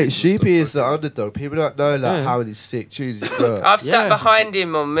 some tunes Mate, and Sheepy stuff is the like underdog. People don't know like Yeah. how many sick tunes he's got. I've sat Yeah. behind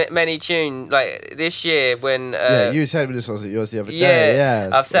him on many tunes like this year when. Yeah, you were telling me this wasn't yours the other day. Yeah,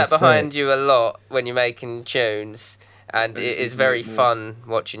 Yeah, I've sat that's behind it. you a lot when you're making tunes, and I it just is need to very make more. fun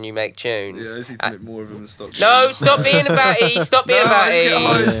watching you make tunes. Yeah, I just need to make more of them and stop. No, stop being about E. Stop being No, about I just get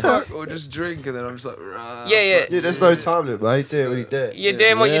high E. as fuck or just drink and then I'm just like, rah. Yeah. Yeah, there's no time limit, mate. Do it when you do it. You're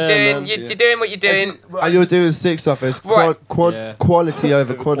doing what you're Yeah, doing. man. You're doing what you're doing. And you're doing six of it. It's Right. Yeah. quality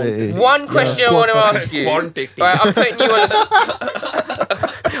over quantity. One question I want to ask you. Quantity. Right, I'm putting you on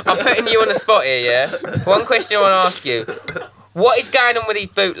I'm putting you on the spot here, yeah? One question I want to ask you. What is going on with these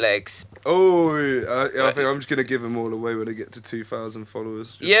bootlegs? Oh, I think I'm just gonna give them all away when I get to 2,000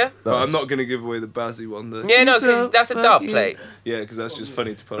 followers. Just- Yeah? But I'm Nice. not gonna give away the Bazzy one. Yeah, no, because that's a dub plate. Yeah, because that's just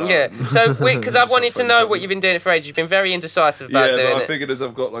funny to put out. Yeah, so because I've wanted to Funny know something. what you've been doing for ages. You've been very indecisive about Yeah, doing but I it. figured as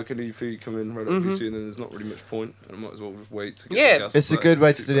I've got like an EP coming relatively soon, then there's not really much point. And I might as well just wait to get Yeah. the gas It's a back. good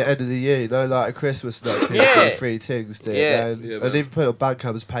way to do the end of the year, you know, like a Christmas night. People Yeah. do 3 things, do Yeah. it, Yeah, and man. even put it on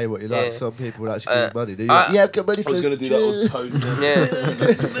Bandcamp as pay what you like. Yeah. Some people will actually give you money. Do you? I- Yeah, I've got money I for was gonna do that all toad. Yeah.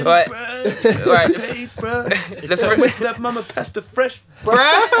 Right. Right. Paid, bruh. The fr- That mama pasta fresh. Bruh?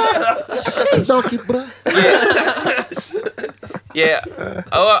 Knock it, bruh. Yeah.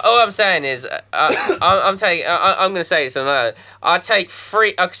 All I'm saying is, I'm taking. I'm gonna say this on that. I take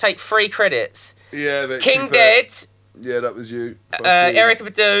 3 credits. Yeah, but King to be fair- Dead, Yeah, that was you. Erica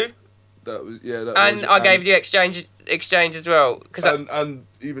Badu, That was that. and was, I gave you exchange as well because And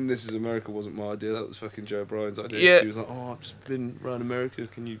even This Is America wasn't my idea. That was fucking Joe Bryan's idea. Yeah. She was like, "Oh, I've just been around America.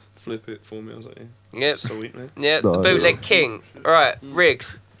 Can you flip it for me?" I was like, "Yeah, yep, sweet, mate." yeah, the Nice. bootleg king. All right,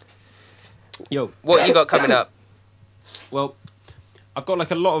 Riggs, Yo, what you got coming up? well, I've got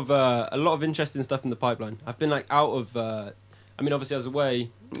like a lot of interesting stuff in the pipeline. I've been like out of. I mean, obviously I was away.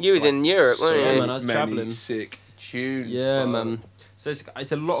 You was in Europe, So weren't Yeah, you? man, I was many travelling. sick tunes. Yeah, bro. man. So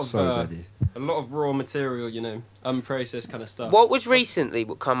it's a lot of So many. a lot of raw material, you know, unprocessed kind of stuff. What was recently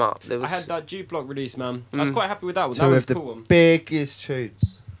what come up? There I was. had that Jukeblock release, man. I was Mm. quite happy with that one. Two That was of a the cool one. biggest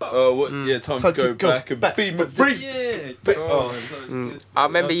tunes. Oh, what? Yeah, time to go back and be my free. Yeah. Oh, so Mm. good. I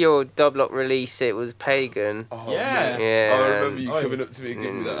remember your Dublock release. It was Pagan. Oh, Yeah. man. Yeah, I remember man. you Oh, coming up to me and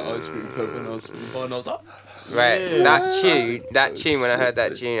giving me that ice cream cone when I was fine. I was like, Right, Yeah. that tune. When I heard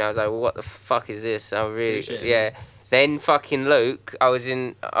that tune, I was like, "What the fuck is this?" I really, Appreciate it. yeah. Then fucking Luke,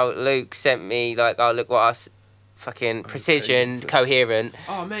 Luke sent me like, "Oh, look what fucking precision, coherent.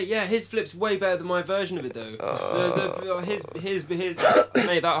 Oh mate, yeah, his flip's way better than my version of it though. His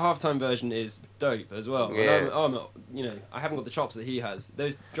mate, that halftime version is dope as well. Yeah. And I haven't got the chops that he has.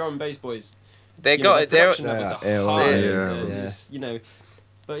 Those drum and bass boys, They the got they're. production levels are Yeah, high. yeah.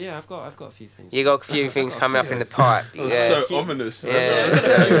 But yeah, I've got a few things. You got a few things coming up in the pipe. That was Yeah. so ominous. Man.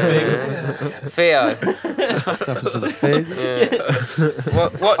 Yeah. Theo. Stuff is a thing.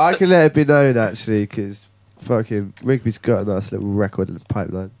 Yeah. What's I the- can let it be known actually, because fucking Rigby's got a nice little record in the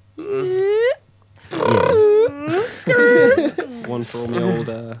pipeline. One for all my old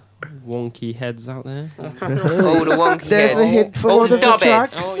wonky heads out there. all the wonky There's heads. a hint for all one the of the dub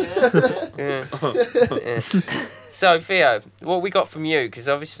tracks. heads. Yeah. So Theo, what we got from you? Because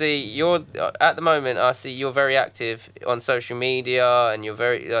obviously you're at the moment. I see you're very active on social media, and you're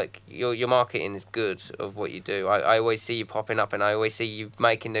very your marketing is good of what you do. I always see you popping up, and I always see you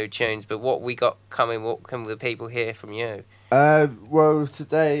making new tunes. But what we got coming? What can the people hear from you? Well,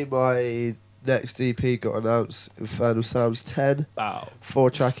 today my next EP got announced. Infernal Sounds 10, Wow.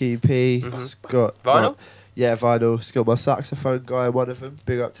 4-track EP. It's got Vinyl? Yeah, vinyl. It's got my saxophone guy on one of them.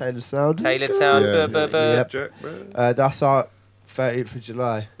 Big up Taylor Sound. Tailored sound. Yeah. Yep. Jack, bro. That's out 13th of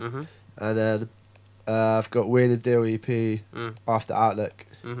July. Mhm. And then I've got Wheel and Deal EP Mm. after Outlook.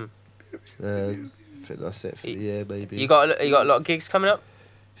 Mhm. I think that's it for the year, maybe. You got a lot of gigs coming up.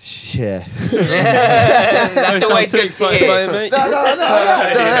 Yeah. That's always good to hear. mate. no.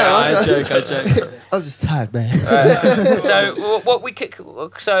 I joke. I'm just tired, man.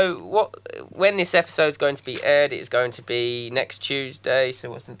 When this episode's going to be aired, it's going to be next Tuesday.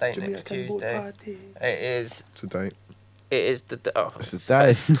 So what's the date next Tuesday? It is. To date. It is the. Oh, It's the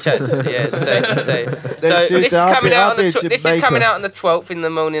day. so this Tuesday, is I'll coming be- out I'll be in this is coming Jamaica. out on the 12th in the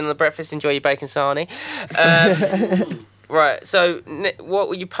morning on the breakfast. Enjoy your bacon sarnie. Right. So what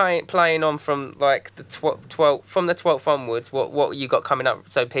were you playing on from like the 12th onwards? What you got coming up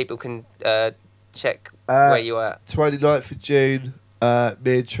so people can check where you are at? 29th of June,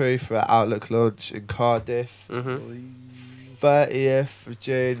 me and Truth for Outlook launch in Cardiff. Mhm. 30th of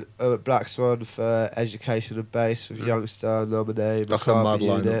June, I'm at Black Swan for Education and Bass with Youngstar, Nominee, That's a Macabre mad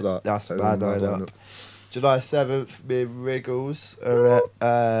Unit. lineup, that. That's a That is mad a mad lineup. lineup. July 7th, me and Wriggles are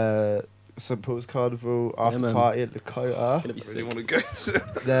at St Paul's Carnival after man. party at Lakota. Gonna be I sick. really want to go.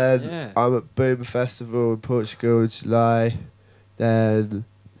 Then Yeah. I'm at Boom Festival in Portugal in July. Then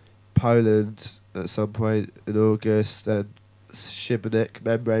Poland at some point in August. Then Šibenik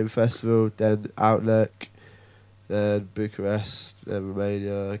Membrane Festival. Then Outlook. Then Bucharest. Then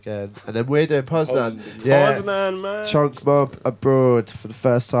Romania again. And then we're doing Poznan. Yeah. Poznan, man. Chunk Mob abroad for the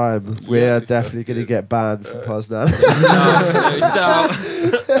first time. We're really definitely going to fucking- get banned from Poznan. No doubt.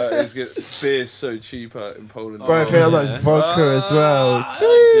 It's good. Beer's so cheap out in Poland. Bro, I think how much yeah. vodka as well. Ah,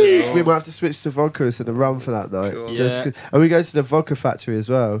 Jeez, good. we might have to switch to vodka instead of rum for that night. Cool. Just Yeah. 'cause- and we go to the vodka factory as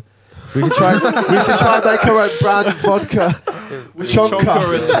well. We should try and make our own brand of vodka. Chonka.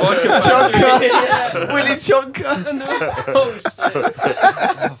 Chonka in the vodka Chonka. Willy Chonka. Oh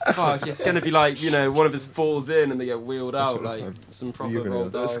shit. Fuck, it's gonna be like, one of us falls in and they get wheeled out That's like fine. some proper You're gonna-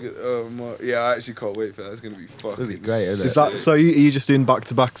 rolled That's out. good. Oh my! Yeah, I actually can't wait for that. It's gonna be fucking. That'd be great, isn't it? Is that so? Are you just doing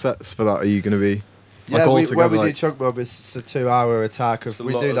back-to-back sets for that? Are you going to be like Yeah, all when together? we do Like, Chunk Mob, it's a 2-hour attack of It's a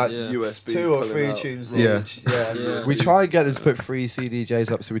we lot do of like USB 2 or pulling 3 out. tunes Yeah. each. Yeah. Yeah. We try and get them to put 3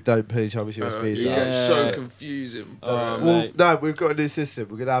 CDJs up so we don't put each other's USBs It out. gets Yeah. so confusing. Oh, doesn't it? Well, mate. no, we've got a new system.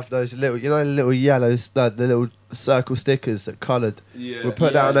 We're gonna have those little, the little yellows, the little circle stickers that coloured. Yeah. We'll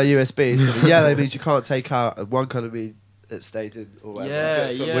put that on our USB. So the yellow means you can't take out, and one colour means it stays in or whatever. Yeah,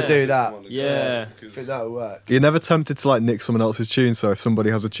 Get some yeah. We'll do that. system on the Yeah. go, I 'cause- think that'll work. you're never tempted to like nick someone else's tune. So if somebody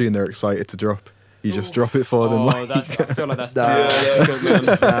has a tune they're excited to drop, you just drop it for them. Oh, Like, I feel like that's Nah. terrible. Yeah, That's a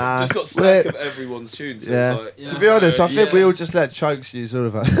good man. Nah. just got We're- stack of everyone's tunes. So Yeah. it's like, To be honest, I think Yeah. we all just let Chunks use all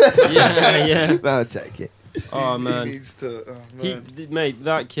of us. Yeah, yeah. I'll take it. Oh he man. needs to. Oh, He, man. mate,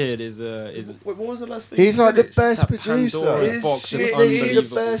 that kid is Wait, what was the last thing? He's he like the finished? best That producer. Pandora's His box of shit He's unbelievable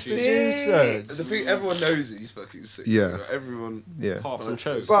the best shit. producer. The thing, everyone knows he's fucking sick. Yeah. Like, everyone. yeah. Apart from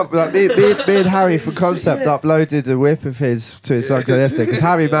Chokes. But like me and Harry from Concept uploaded a whip of his to his Uncle yesterday because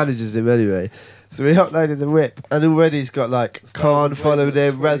Harry manages him anyway. So we uploaded the whip, and already he's got like Khan following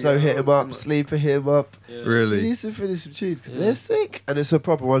him, Rezo hit him up, Sleeper hit him up. Yeah. He Really? needs to finish some tunes because Yeah. they're sick, and it's a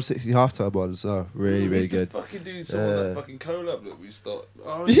proper 160 halftime one, so really He's good. The fucking dude saw that fucking collab that we start.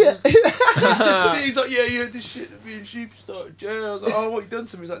 Oh, Yeah. He said to me, he's like, yeah, you heard this shit that me and Sheep started. Yeah, I was like, oh, what you done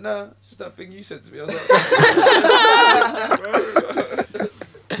to me? He's like, nah, it's just that thing you said to me. I was like,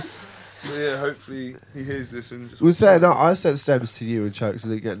 so yeah, hopefully he hears this and just. We're saying that I sent stems to you and Chokes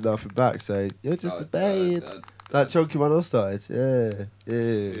and didn't get nothing back, saying you're just a babe. That chunky one I started. Yeah.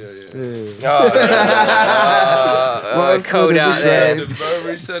 Cold out there.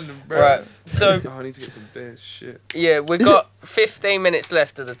 Resend them, bro. Right, so Oh, I need to get some beers. Shit. yeah, we've got 15 minutes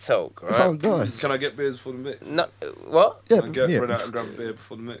left of the talk, right? Oh, nice. Can I get beers before the mix? No, what? Yeah, Can I yeah. run out and grab a beer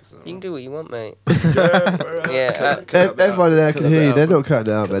before the mix? You can do what you want, mate. Yeah, everyone in there can hear you. They're not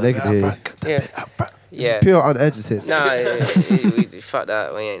cutting it out, man. They can hear you. Yeah. Yeah. It's pure unedited. No, fuck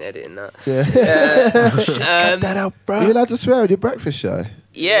that. We ain't editing that. Yeah. That out, Are you allowed to swear on your breakfast show?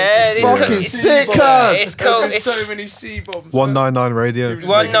 Yeah, Fucking sick, cunt. It's cool. There's It's so many C-bombs. 199 radio.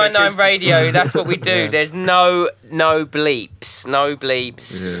 199 radio. That's what we do. There's no bleeps. No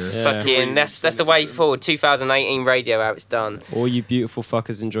bleeps. Yeah. Fucking. That's the way forward. 2018 radio. How it's done. All you beautiful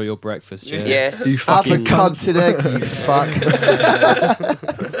fuckers enjoy your breakfast, yeah? Yes. You Have a fucking cunt in egg, you fuck.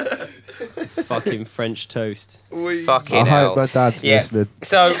 Fucking French toast. Fucking I hell. hope my dad's Yeah. listening.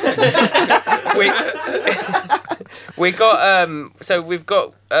 So we've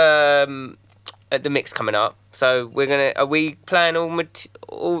got at the mix coming up. So are we playing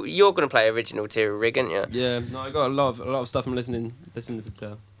all you're gonna play original material, Rig, aren't you? Yeah, no, I got a lot of stuff I'm listening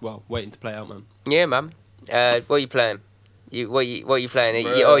to. Well, waiting to play out, man. Yeah, man. What are you playing? What are you playing?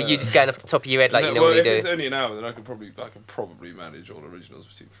 Are you just going off the top of your head like you normally if do? it's only an hour, then I could probably manage all originals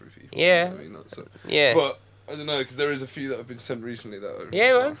between 3 people. Yeah. You know what I mean, that's it. Yeah. But I don't know, because there is a few that have been sent recently that are. Yeah,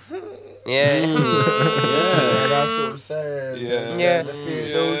 right. Yeah. Yeah, that's what I'm saying. Yeah. Yeah. There's a few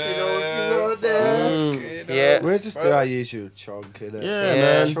naughty on there. Yeah. We'll just do our usual chunk, innit? Yeah, Yeah.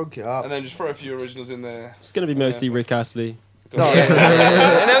 man. Chunk it up. And then just throw a few originals in there. It's gonna be mostly Rick Astley. No. And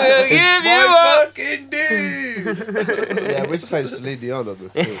I'm gonna give you My up. fucking dude! Yeah, we're just playing Celine Dion on the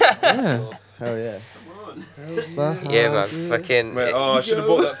cool. Yeah. Hell yeah. Yeah, man. Fucking. Mate, I should have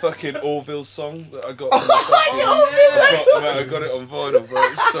bought that fucking Orville song that I got. From I got it on vinyl, bro.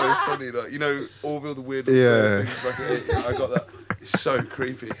 It's so funny. Like, you know, Orville the weird. Yeah. Things back in the 80s. I got that. It's so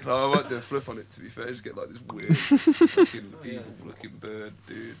creepy. Like, I might do a flip on it. To be fair, just get like this weird, fucking evil-looking bird,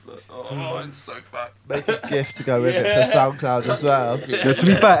 dude. Like, oh, it's so bad. Make a gift to go with it for SoundCloud as well. Yeah, to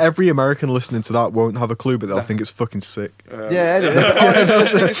be fair, every American listening to that won't have a clue, but they'll think it's fucking sick. Yeah, anyway. Oh, let's put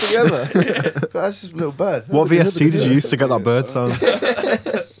things together. But that's just a little bird. What VST did you use to get that bird sound?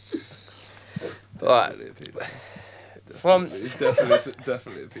 Right. From It's definitely a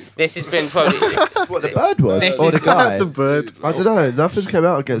pedophile. this has been probably. What, the bird was? This Or is- the guy? The bird. I don't know. Nothing's come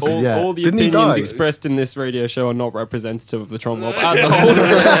out against him yet. All the Didn't he opinions die? expressed in this radio show are not representative of the Tron Mob as a whole.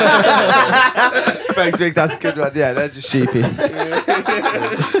 Thanks, Vic. That's a good one. Yeah, they're just sheepy.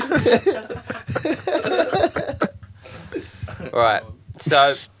 Right.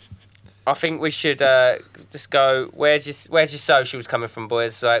 So, I think we should just go. Where's your socials coming from,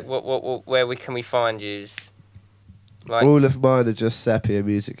 boys? Like, where can we find yous? Like, All of mine are just Sepia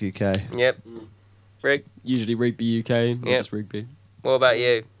Music UK. yep. Rick, Usually Rigby UK, or Yep. just Rigby. what about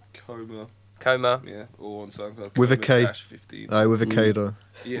you? Coma. Coma. Yeah, all on SoundCloud. With a K. -15. With a K though.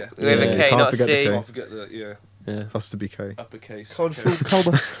 Yeah. We have Yeah, a K, can't not a forget the C. K. Can't forget the Yeah. Has to be K. uppercase. Coma.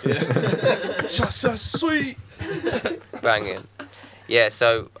 Yeah. Just so sweet. Banging. Yeah,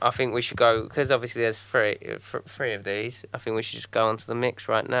 so I think we should go because obviously there's three of these. I think we should just go on to the mix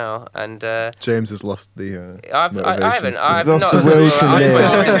right now, and James has lost the. I haven't. I've lost not. the will to I just live.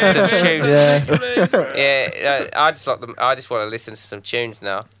 want to listen to some tunes. Yeah. Yeah, I just want to listen to some tunes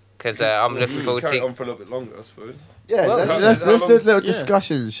now because I'm looking forward Carry to. on for a little bit longer, I suppose. Yeah, Well, let's do a little yeah.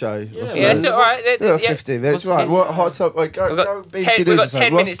 discussion show. Yeah, Yeah, it's all right. Yeah, 15 minutes, right? What hot topic? Wait, go, We've got go 10 BC we've got News.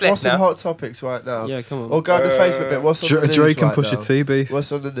 10 What's- minutes left What's some now. hot topics right now? Yeah, come on. Or go on the Facebook bit. What's on the news Drake and right Pusha now? T beef.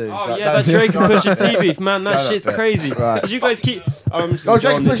 What's on the news? Oh right yeah, now? that Drake and Pusha T beef, man. That Shut up, shit's mate. crazy. Right. Did you guys keep? I'm just Oh, gonna Drake go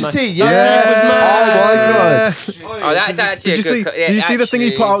and on this, Pusha man. T, yeah! It was mad. Oh my god! Oh, that's actually. Did you a see? good yeah, Did you see the thing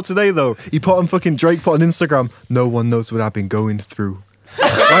he put actually- out today though? He put on fucking Drake put on Instagram. No one knows what I've been going through.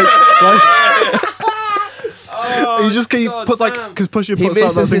 Oh, He just he God puts like damn. because Pusha He puts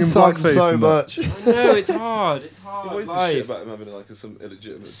out that misses thing in his son blackface. so and that. much. No, it's hard. It's What hard. is this shit Life. about him having like some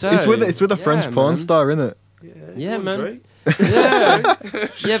illegitimate? So- It's with a French Yeah, porn man. star, innit? Yeah, man. Drake? Yeah.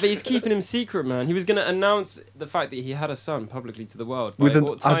 Yeah, but he's keeping him secret, man. He was going to announce the fact that he had a son publicly to the world. With an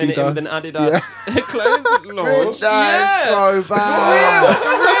tying it in with an Adidas. Adidas clothes launch. That is so bad.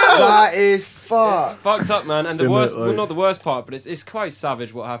 That is It's fucked. fucked up, man. And the Isn't worst, it, well, like- not the worst part, but it's quite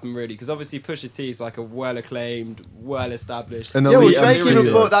savage what happened, really. Because obviously Pusha T is like a well-acclaimed, well-established. An Yeah, well, elite Drake MC, even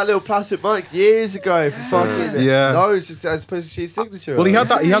like. bought that little plastic mic years ago for fucking Yeah. loads as Pusha T's signature. Well, he on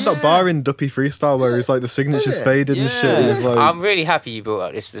had it. that bar in Duppy Freestyle where it's like the signatures Yeah. faded and shit. Yeah. It's like I'm really happy you brought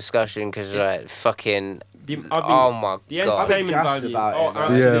up this discussion because It's- like fucking Oh my The god. entertainment gassed value. about Oh, it, man.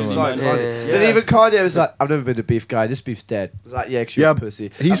 absolutely, Yeah, It's man. so funny. Yeah. Then even Kanye was like, I've never been a beef guy. This beef's dead. I was like, yeah, 'cause you're Yeah, a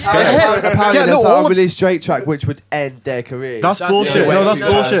pussy. he's apparently, scared. apparently Yeah, no, there's all an of- unreleased Drake track which would end their career. That's That's bullshit. the No, way that's to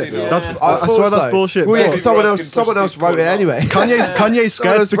bullshit. go. That's I I thought swear that's so. bullshit. Well, yeah, but 'cause someone Asking else Pusha wrote T it to anyway. Kanye's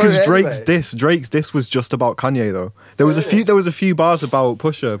scared else because wrote it Drake's anyway. Drake's diss was just about Kanye though. There was a few bars about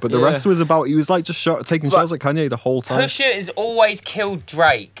Pusha, but the Yeah. rest was about he was like just taking But shots at Kanye the whole time. Pusha has always killed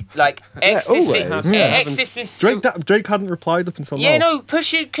Drake. Like, always. Exorcist. Drake hadn't replied up until Yeah, now. no,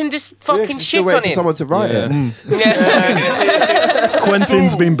 Pusha can just Yeah, 'cause fucking he's shit still waiting on for him. someone to write Yeah. it. Yeah.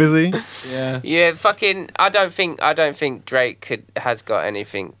 Quentin's been busy. Yeah. Yeah, fucking. I don't think Drake has got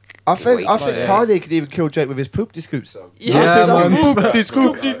anything. I think weak. Kanye could even kill Drake with his poop de scoop song. Yeah, man. Poop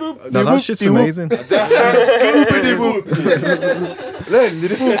scoop. No, that shit's amazing.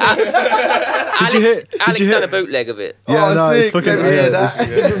 Alex, you hear- Alex you hear- done a bootleg of it. Yeah, Oh, no, it's sick. fucking. Let me hear yeah,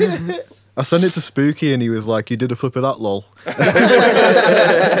 that. I sent it to Spooky and he was like, "You did a flip of that, lol." But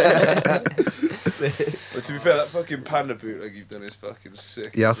to be fair, that fucking Panda bootleg you've done is fucking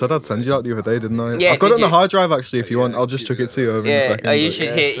sick. Yeah, I said I'd send you that the other day, didn't I? Yeah, I've got it did on the you? hard drive actually. If you want, Yeah, I'll just keep chuck it to you over in a Yeah, second. oh, you but- should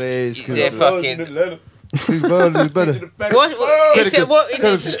Yes, hit. please, 'cause Yeah, it's- fucking. What? What is it? What is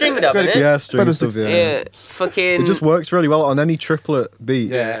it? Stringed up, isn't it? Yeah, string stuff. Yeah. Yeah, fucking. It just works really well on any triplet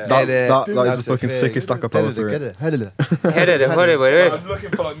beat. Yeah, that is the fucking sickest acapella for it. Head of it, whatever. I'm looking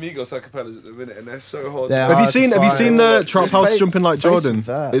for like Migos acapellas at the minute, and they're so hard. They're to Have you hard seen to the find. Trap Just House face- Jumping Like face Jordan? of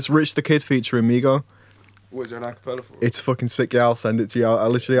that. It's Rich the Kid featuring Migo. What is there an acapella for? It's fucking sick. Yeah, I'll send it to you. I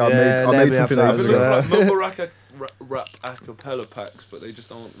literally I Yeah, made let me something have I've ages been that ago. as looking for like mumble rap acapella packs, but they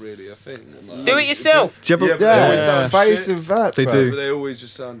just aren't really a thing. And, like, Do it yourself. Do you ever- Yeah, but they always Yeah, sound face shit. of that. They bro. do. But they always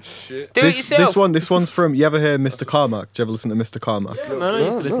just sound shit. Do it yourself. This one's from. You ever hear Mr. Carmack? Do you ever listen to Mr. Carmack? Yeah, man, I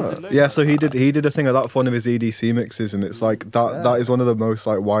used to listen No, to no. loads. Yeah, so he did a thing of that for one of his EDC mixes, and it's like that. That is one of the most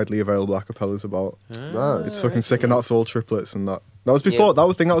like widely available acapellas about. No. It's fucking sick, and that's all triplets, and that was before. Yeah. That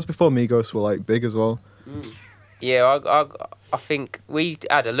was before Migos were like big as well. Yeah, I think we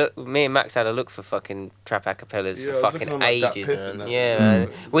had a look. Me and Max had a look for fucking trap acapellas Yeah, I for was fucking looking on, like, Dat ages. Piff Man. and that. Yeah, Mm. man.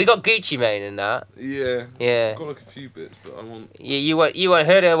 We got Gucci Mane in that. Yeah. Yeah. I've got like a few bits, but I want. Yeah, you want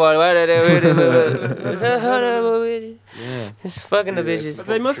her to want Yeah. It's fucking the Yeah, bitches. But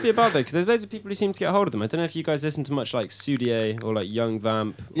they must be about though, because there's loads of people who seem to get hold of them. I don't know if you guys listen to much like Sudier or like Young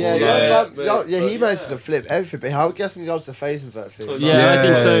Vamp. Yeah, or, yeah, like, he managed to flip everything, but I'm guessing he loves the face of that thing. Yeah, I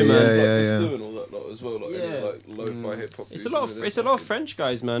think so, man. Yeah, It's like yeah, the yeah. Stu and all that lot as well, like, Yeah. like lo-fi hip hop. It's a lot of French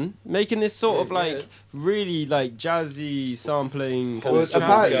guys, man, making this sort of like really like jazzy sampling. Kind Well, of trap.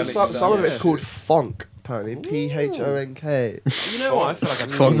 apparently, organic some of it's sound. called funk. Apparently, PHONK. You know what? I feel like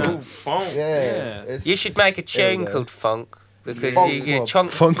I've Funk. seen that. Funk. Yeah, Yeah. it's- You should make a tune everywhere. called Funk because Funk you mob.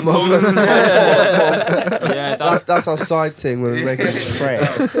 chunk. Funk mob. Yeah, That's our side thing when we're making a spray.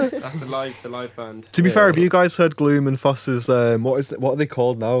 that's the live band. To be Yeah. fair, have you guys heard Gloom and Foss's what are they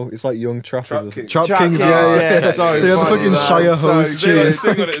called now? It's like Young Trappers. Trap or something. Kings. Trap Trap Kings, Kings, yeah. so They had the funny, fucking man. Shire So Hose They like tune.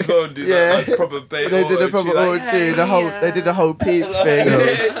 sing on it as well and do Yeah. that like, proper bait. They did a proper auto-tune, auto tune. They did the whole peep thing.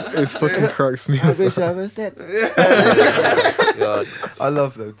 It fucking cracks me I up. wish I was dead. God. I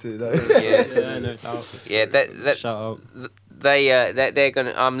love them too. Though. Yeah, Yeah, no doubt. yeah. That Shout out. they're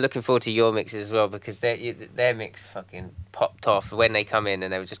gonna. I'm looking forward to your mixes as well because their mix fucking popped off when they come in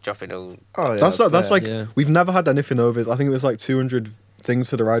and they were just dropping all. Oh, yeah, That's like Yeah. we've never had anything over. I think it was like 200 things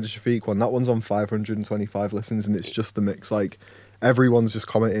for the Ryder Shafiq one. That one's on 525 listens, and it's just the mix. Like everyone's just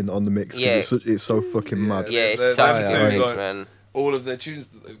commenting on the mix because Yeah. it's so fucking mad. Yeah, it's they're- such they're a doing, good mix, like, man. all of their tunes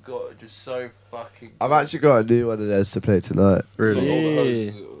that they've got are just so fucking. I've actually got a new one of theirs to play tonight. Really. All the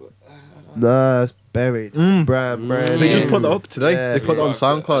hoses- Nah, it's buried. Mm. Brand. They just put that up today. Yeah. They put it on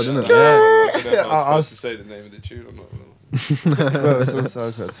SoundCloud, didn't it? Yeah. I I was was- supposed to say the name of the tune. I'm not. Well, it's on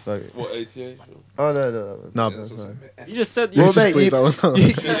SoundCloud. It's fuck it. What 88? Oh no. No, Yeah, that's that's what fine. I'm You just said you Well, just mate, bleep you- that one out.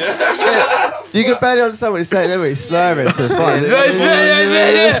 You can barely understand what he's saying anyway. He's slurring, so it's fine. It's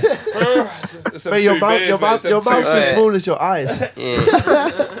Mate, your mouth's as Yeah. small as your eyes.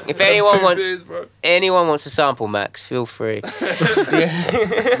 Yeah. If anyone wants to sample Max, feel free.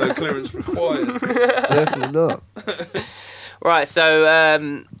 No clearance required. Definitely not. Right,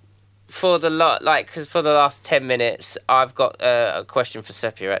 so for the because for the last 10 minutes, I've got a question for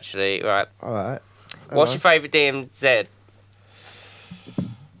Sepia actually. Right, All right. what's your favourite DMZ?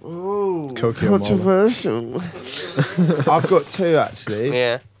 Ooh, Coco controversial. I've got two actually.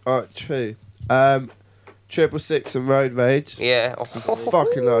 Yeah, All right, true. 666 and Road Rage. yeah.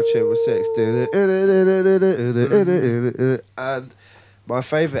 Fucking love 666. And my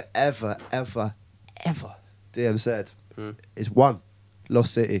favourite ever DMZ is one.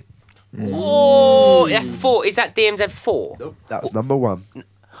 Lost City. Oh, that's 4. Is that DMZ 4? Nope. That was number one.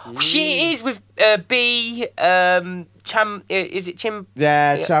 Shit, it is with B. Cham. Is it Chim?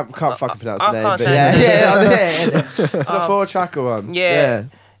 Yeah, Champ. Can't fucking pronounce I the name. can't But say yeah, the name. yeah. It's a 4-tracker one. Yeah.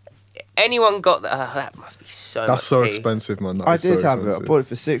 Anyone got that? That must be so. That's so much pee. expensive, man. That I is did so have it. I expensive. bought it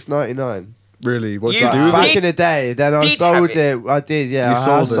for $6.99. Really? What did You you do with Back it? in the day, then I did sold have it. I did, yeah. You I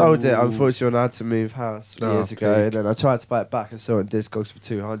sold it? sold it. Ooh. Unfortunately, when I had to move house Oh, years ago, peak. and then I tried to buy it back and saw it on Discogs for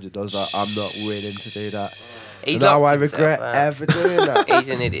 $200. I was like, I'm not willing to do that. He's And now locked I himself regret out. ever doing that. He's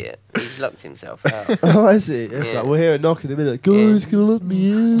an idiot. He's locked himself out. Oh, I see. It's Yeah. like we'll hear a knock in a minute. Guys, can you let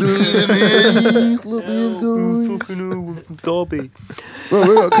me in? Let me in, guys. Derby. Well,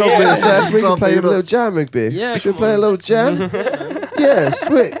 we've got a couple minutes left. We can Don't play a beat little us. jam, Rigby. Yeah, Should we come play a on, little let's jam? Yeah,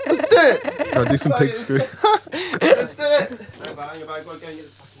 sweet. Let's do it. Can I do some pig screw? Let's do it.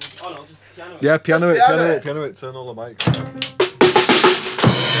 Yeah, piano it, Piano piano it. it, piano it. Turn all the mics.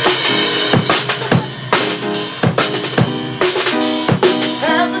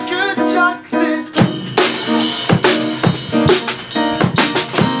 Have a good chocolate.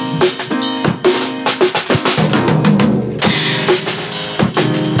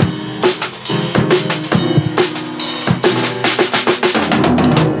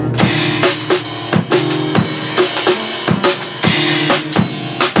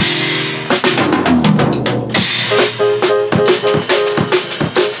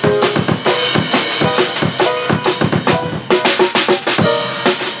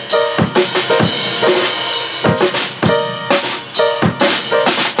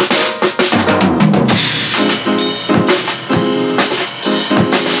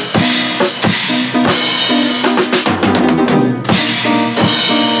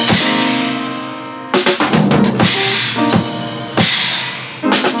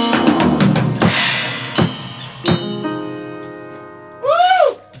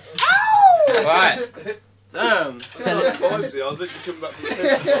 Right. Damn. I was literally coming back from the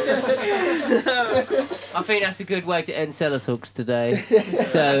I think that's a good way to end Cellar Talks today.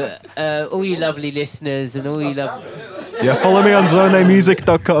 So, all you lovely listeners and all you lovely... Yeah, follow me on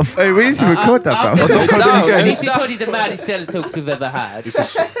zonemusic.com. Hey, we need to record that, bro. This is probably the maddest Cellar Talks we've ever had.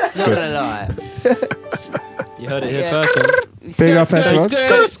 Not gonna lie. You heard it here Yeah. first, then. Big up, everyone.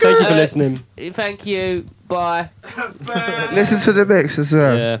 Thank you for listening. Thank you. Bye. Listen to the mix as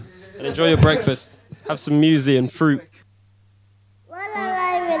well. Yeah. And enjoy your breakfast. Have some muesli and fruit. What do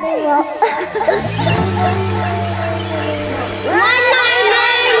I really want?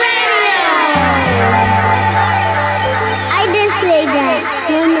 I did say that.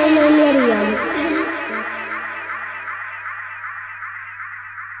 199 radio.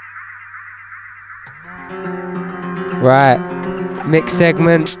 Right. Mix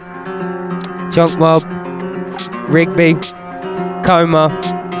segment. Junk Mob. Rigby. Coma.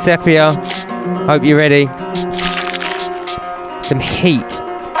 Sepia. Hope you're ready. Some heat.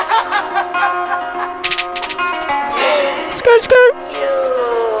 Skirt, skirt.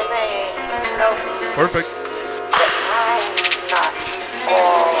 Perfect.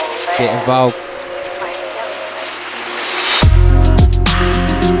 Get involved.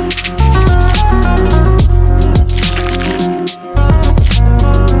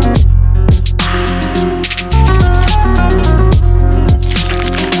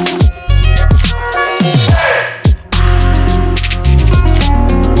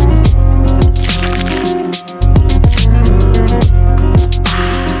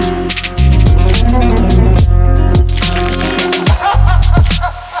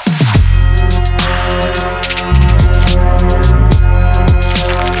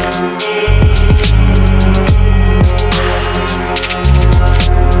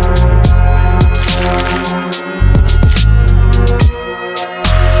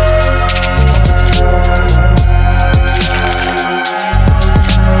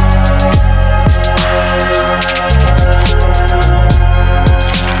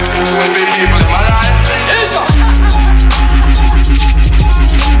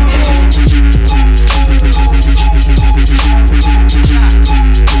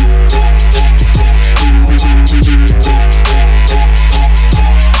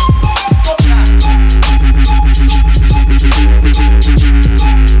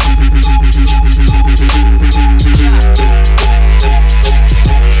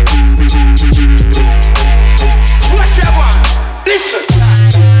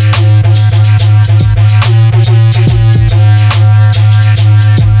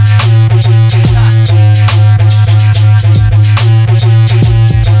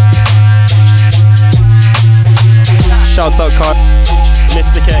 Shouts out Carl,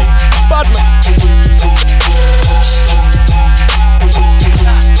 Mr. K. Badman.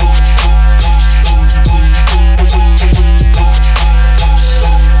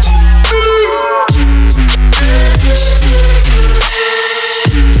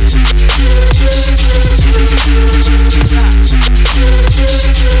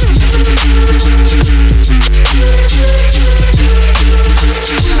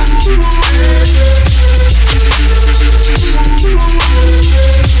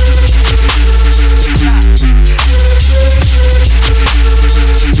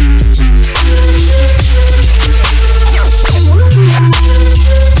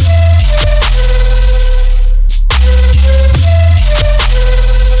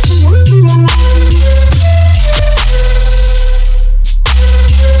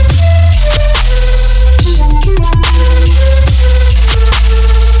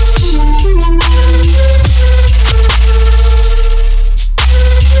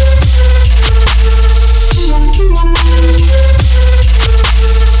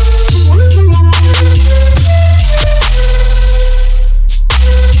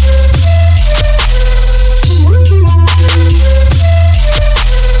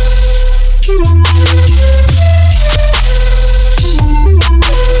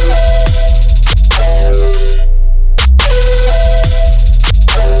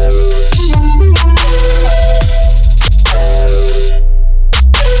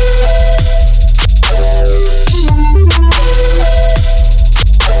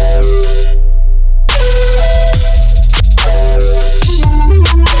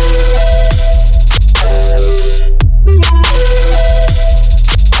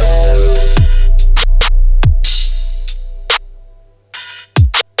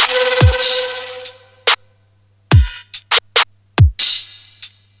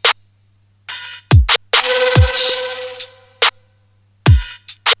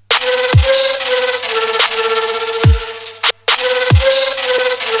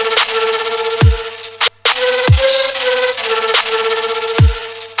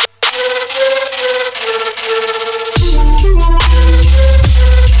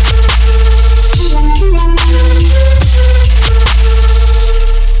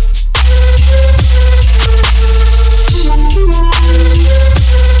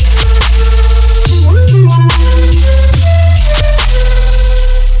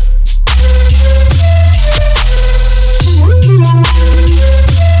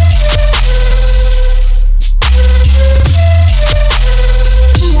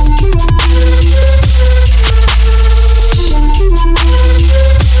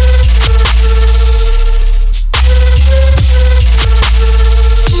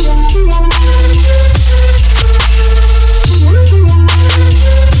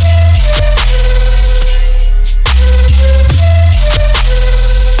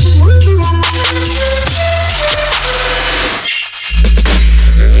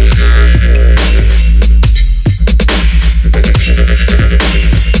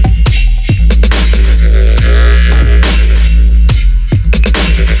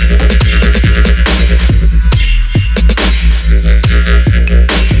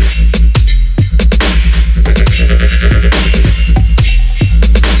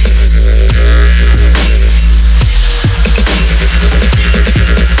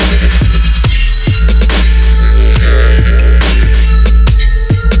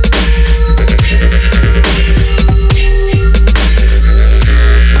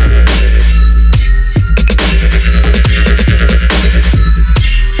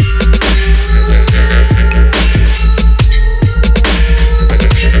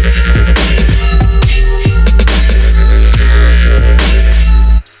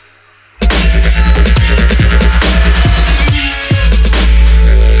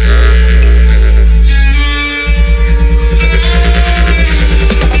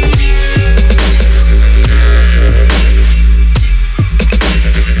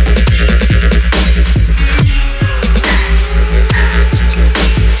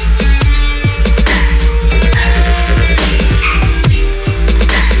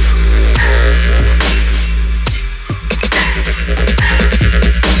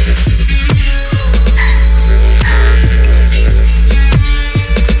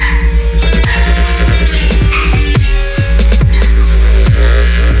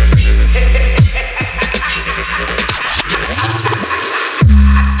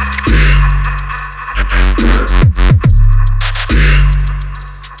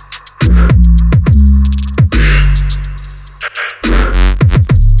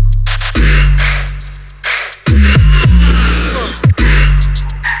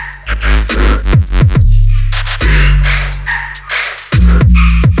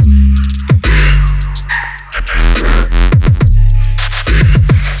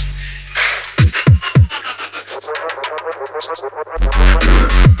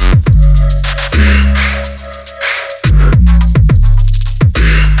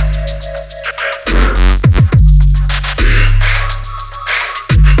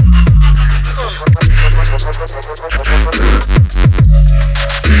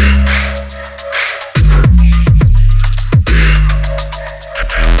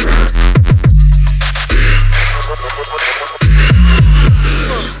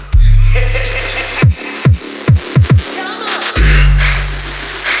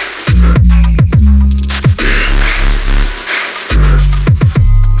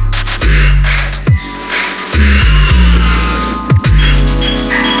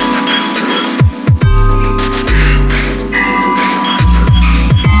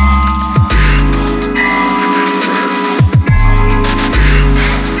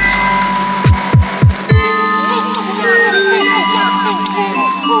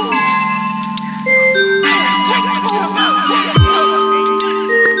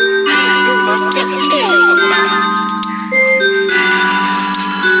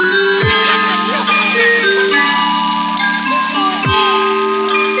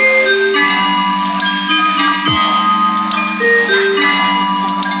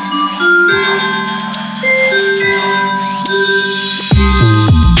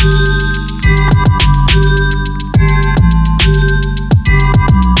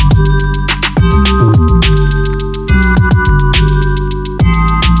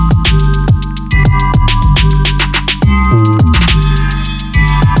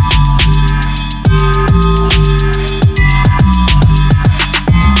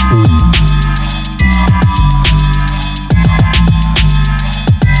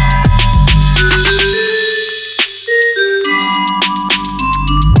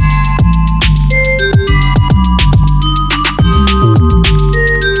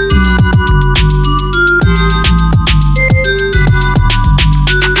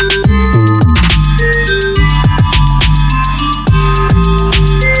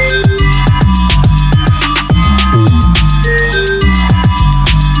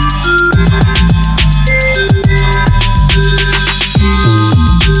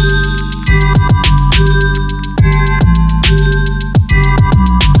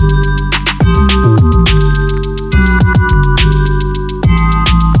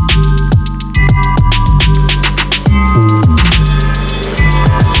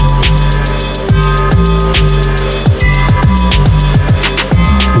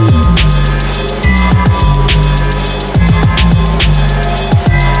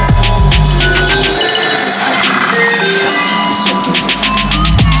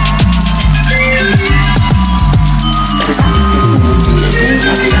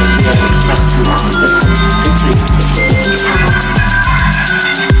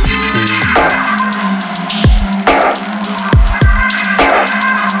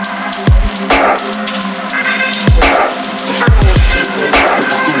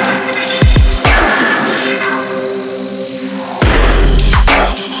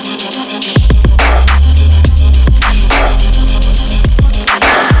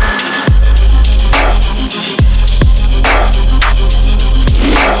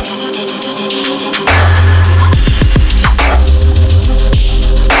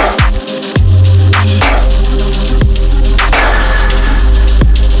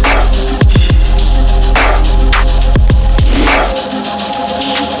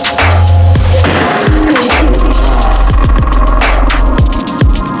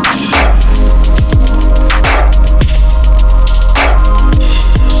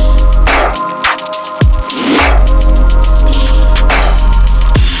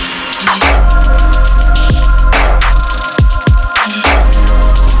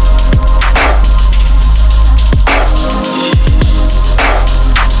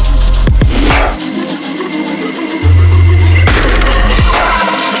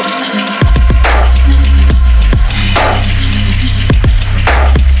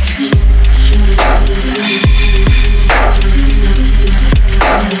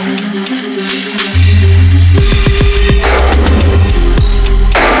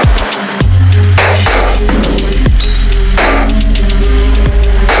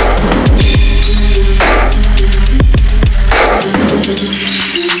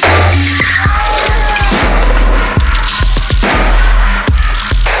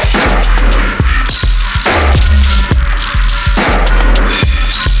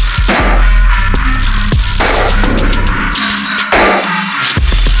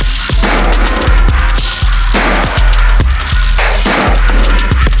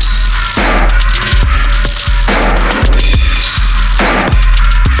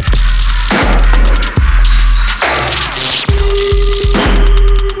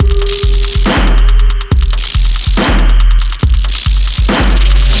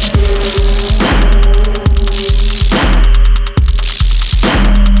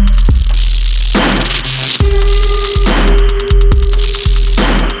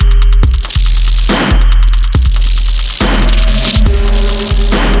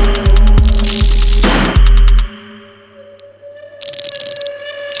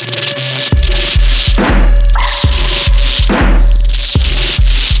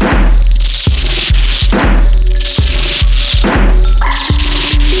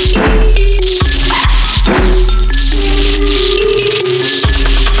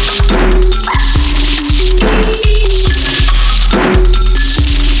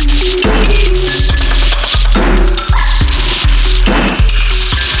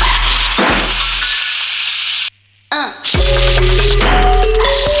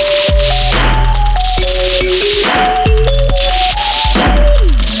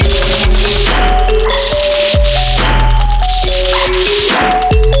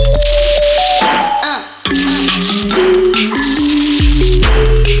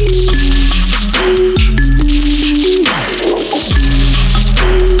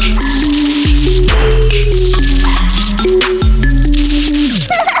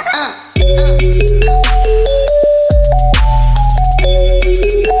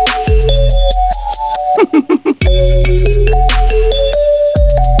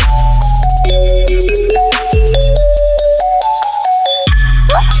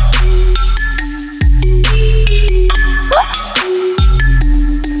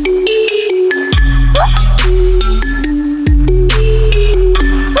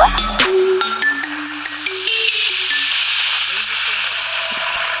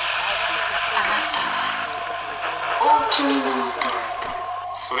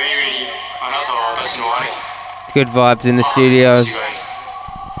 Good vibes in the studio.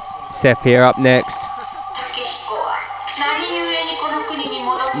 Sepia up next.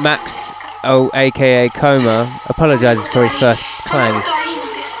 Max, aka Coma, apologises for his first clang.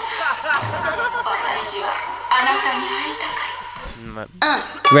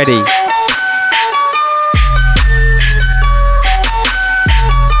 Ready.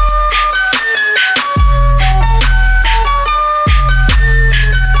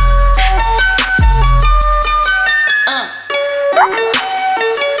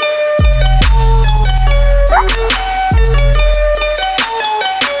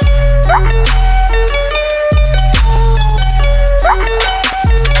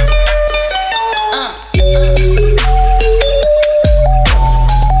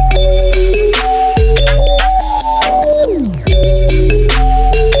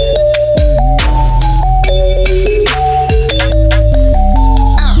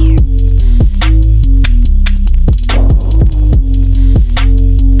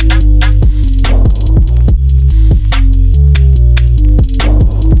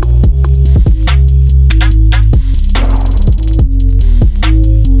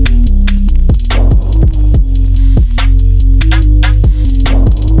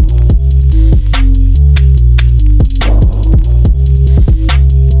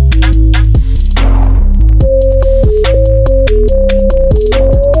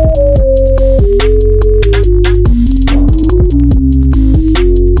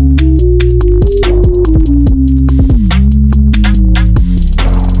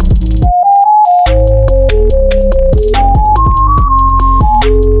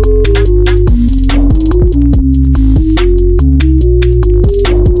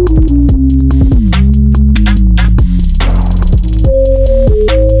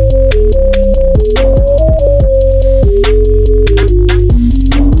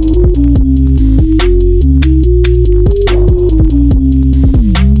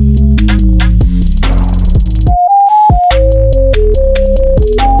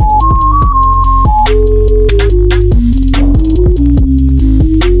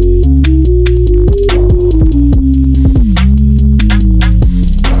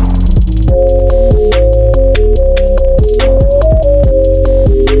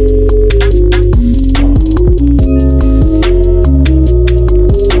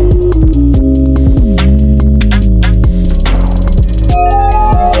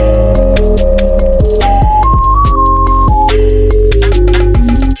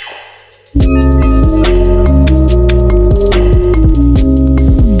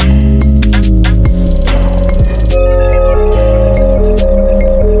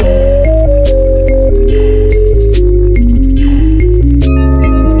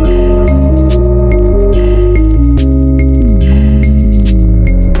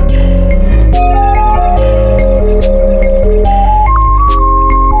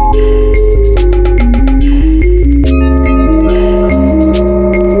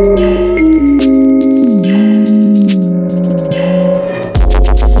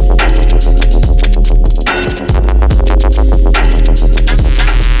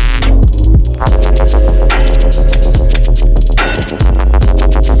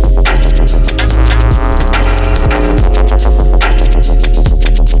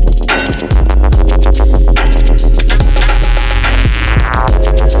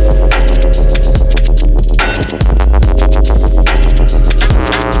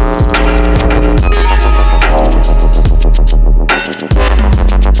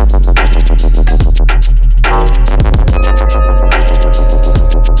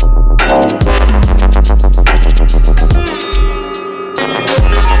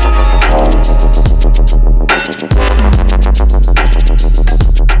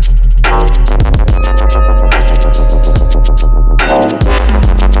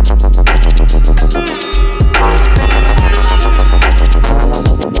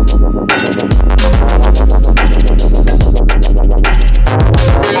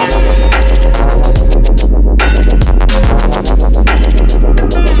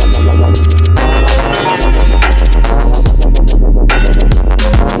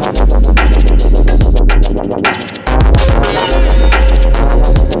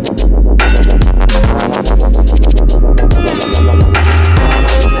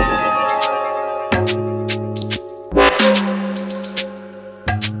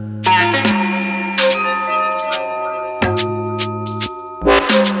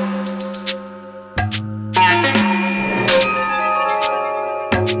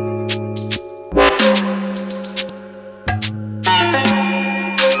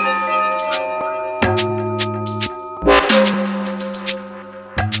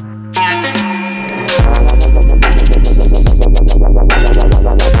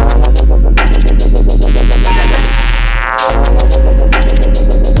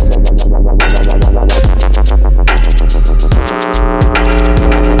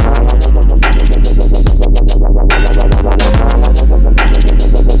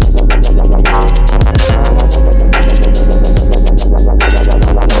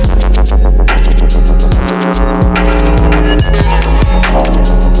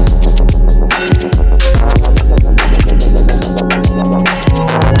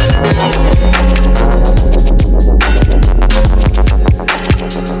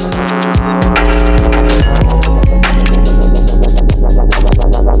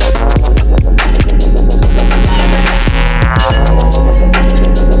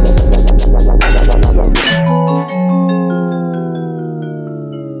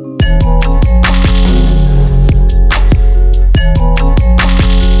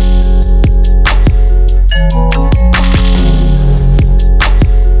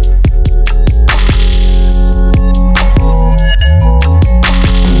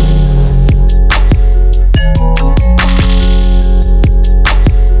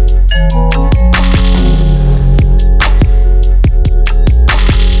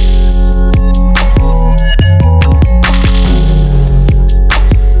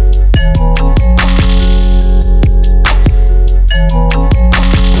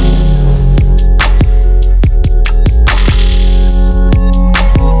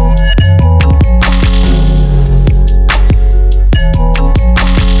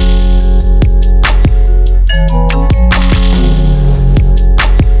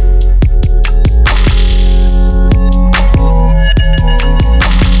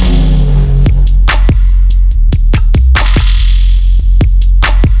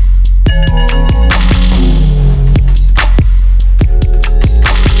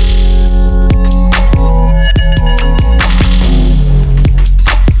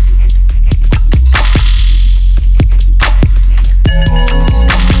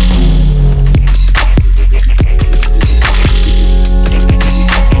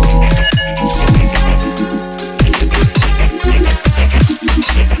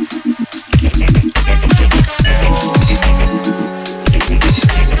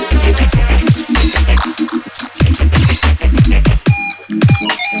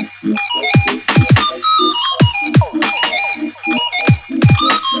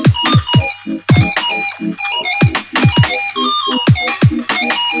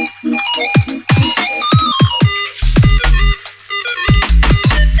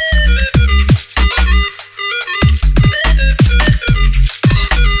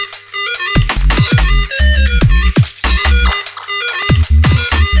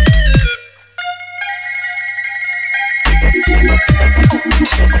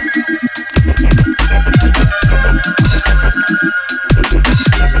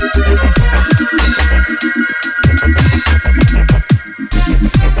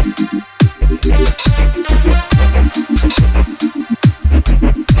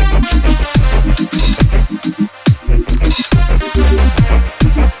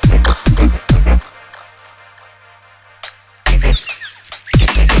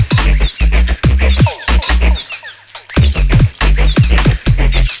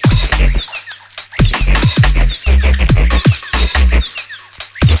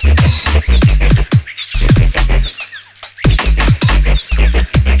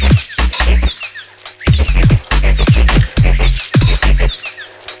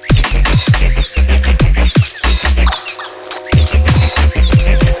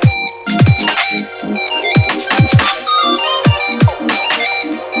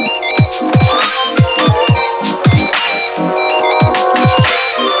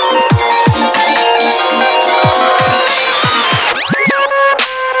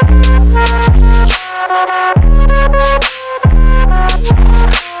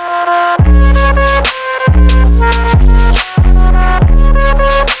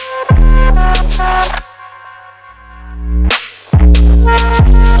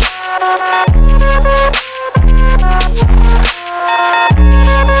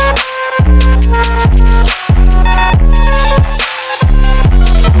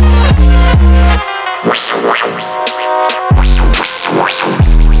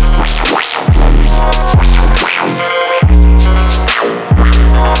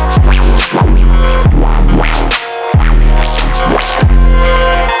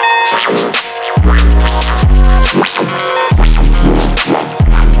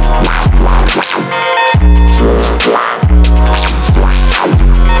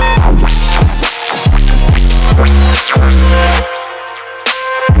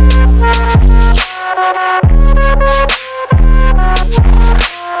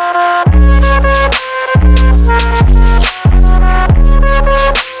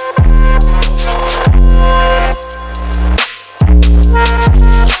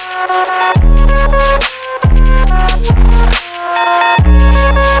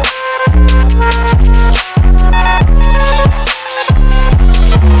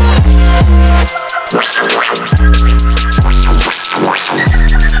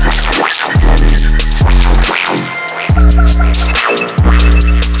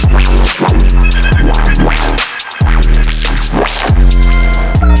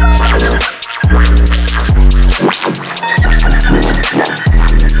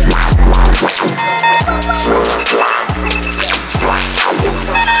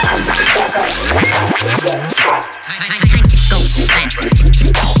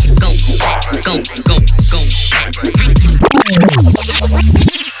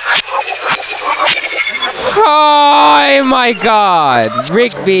 Oh my God,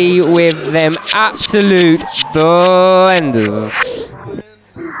 Rigby with them absolute blenders.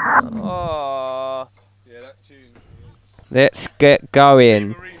 Oh. Let's get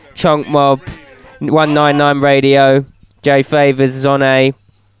going. Chunk Mob, 199 Radio, Jay Favors is on a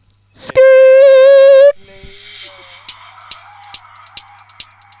scoot.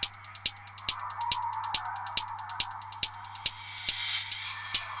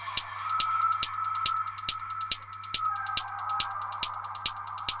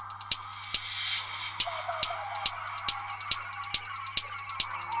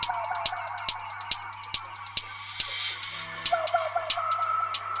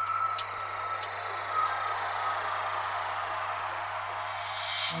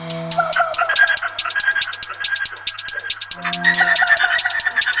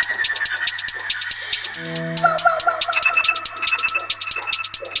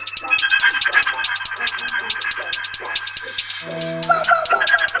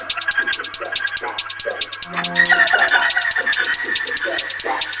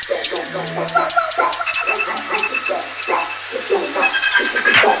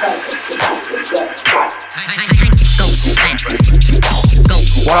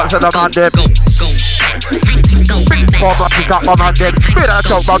 What up to the man dead? Four blocks got my man dead. Spit that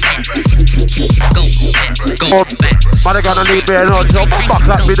talk man. Man they gonna leave me alone. So come back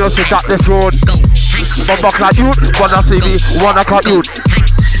like me don't sit at this road. Come back like you wanna see me, wanna cut you.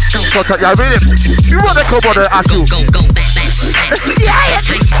 So take your rhythm. You wanna come on and ask you.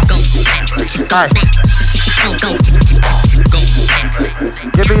 Hey.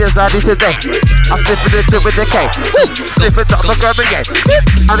 Give me a zaddy today. I'm sniffing it with the K. Sniffing up my grandma, yeah.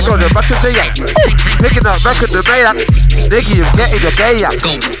 I'm going back to the yeah. Picking up record to made up. Nigga, you getting the gay up.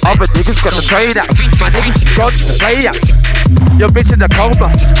 Other niggas got the trade up. My niggas got the play up. Your bitch in the coma.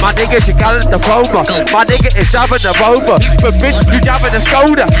 My nigga, you got the diploma. My nigga is jabbing the rover. But bitch, you jabbing the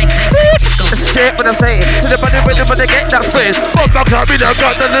shoulder. Shit when I say it. To the money rhythm when they get that space. Fuck back up, me now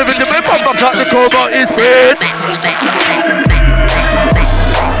got the living the man. Fuck back up, the coma is great.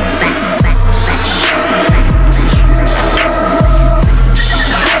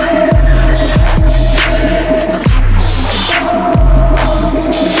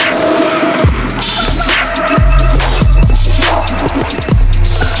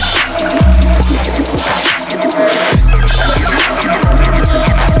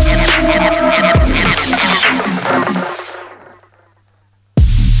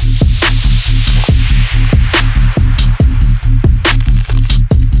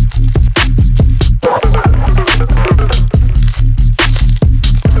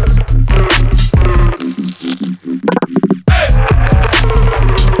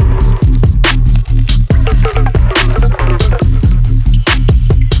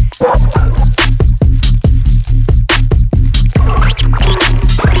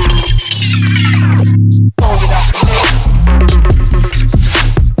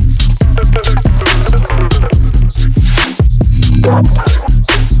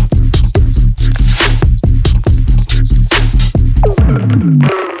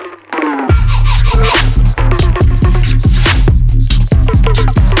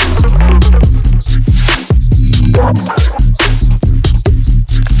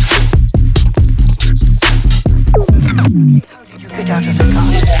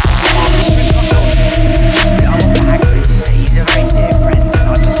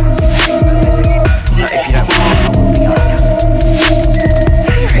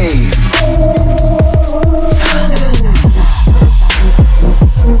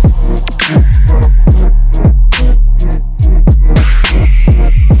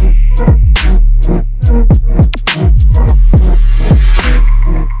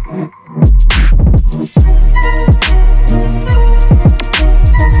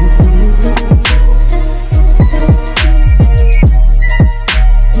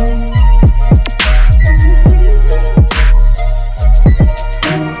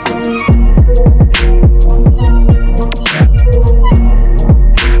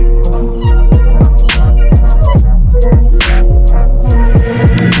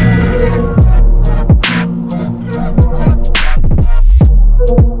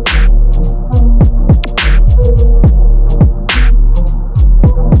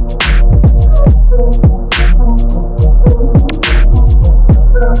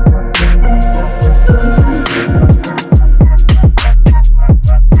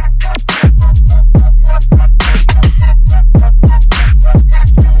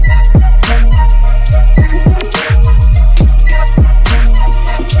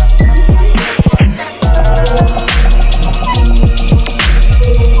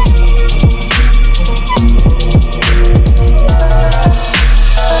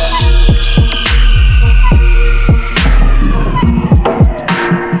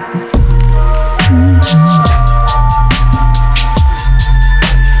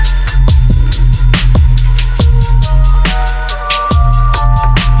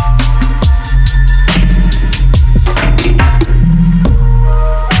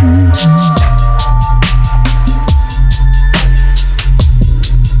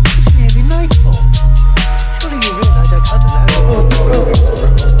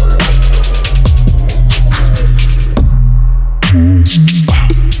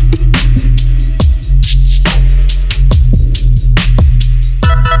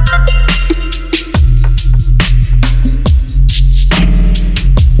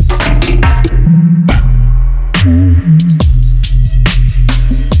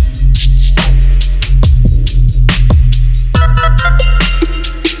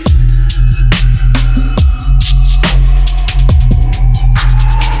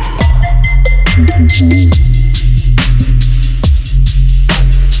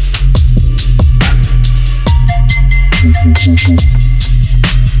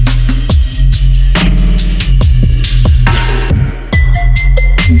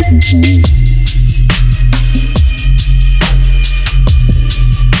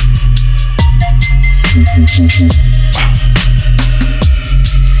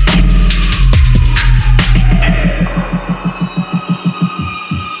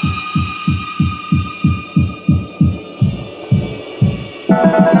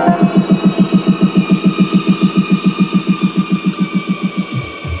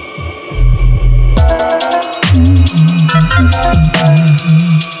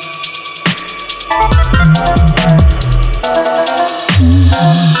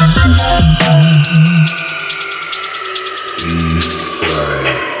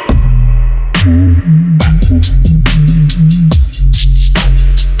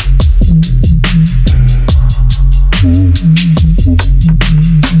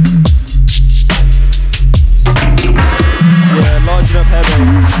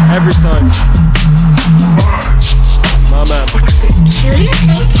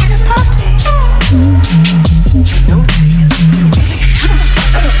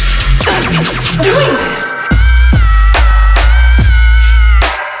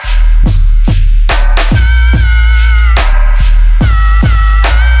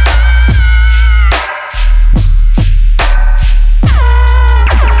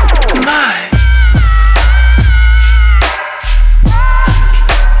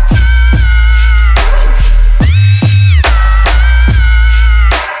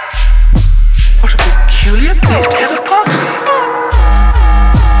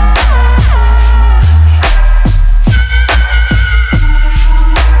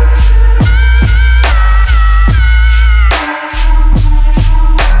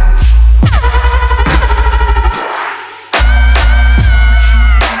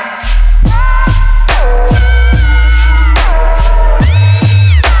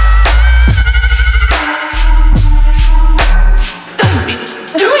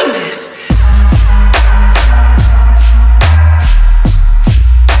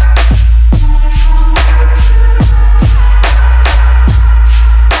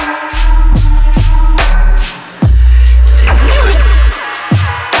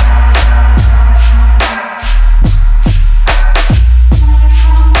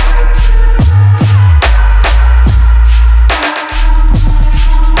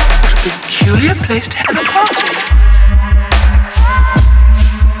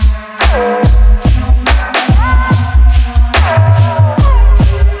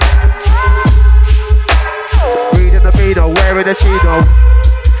 the Chino.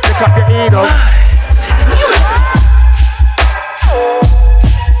 Stick up your Eno.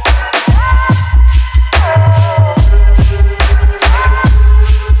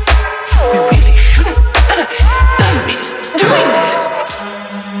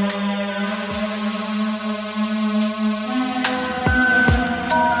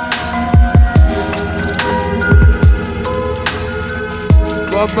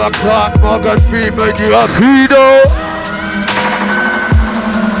 From the clock, Morgan Freeman, you a pedo.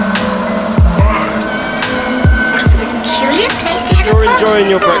 You're enjoying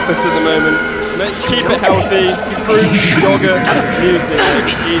your breakfast at the moment. Keep it healthy. Fruit, yogurt, music.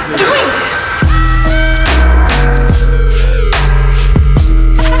 Easy.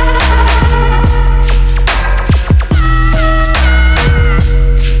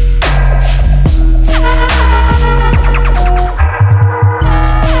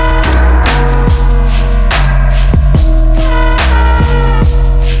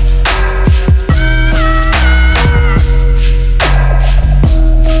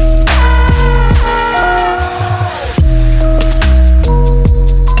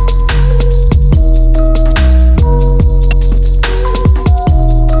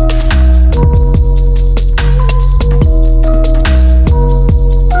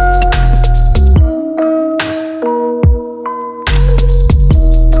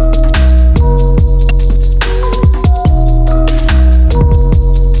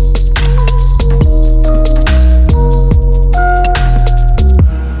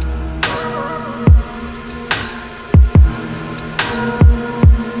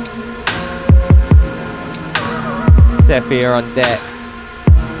 Seppi are on deck.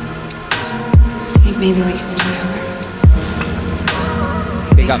 I think maybe we can start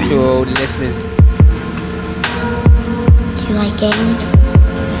over. Big up to all the listeners. Do you like games?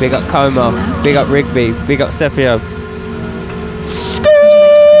 Big up Coma. Big up Rigby. Big up Sepio.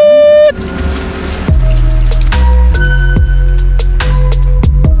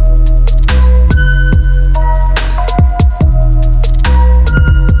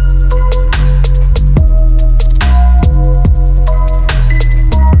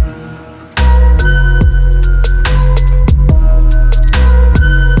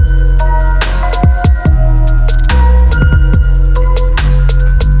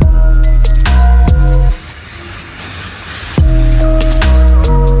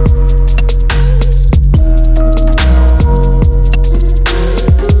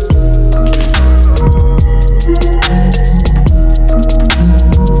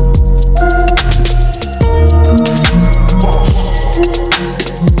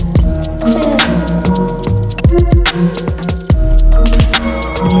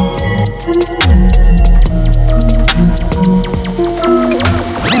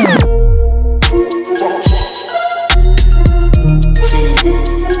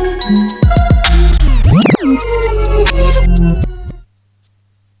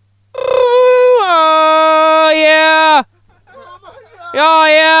 Oh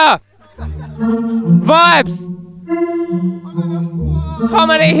yeah! Vibes! Come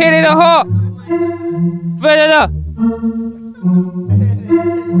on, hit it a hot!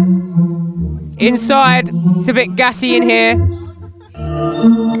 Inside, it's a bit gassy in here.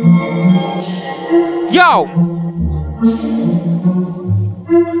 Yo!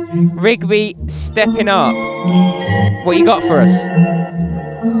 Rigby stepping up. What you got for us?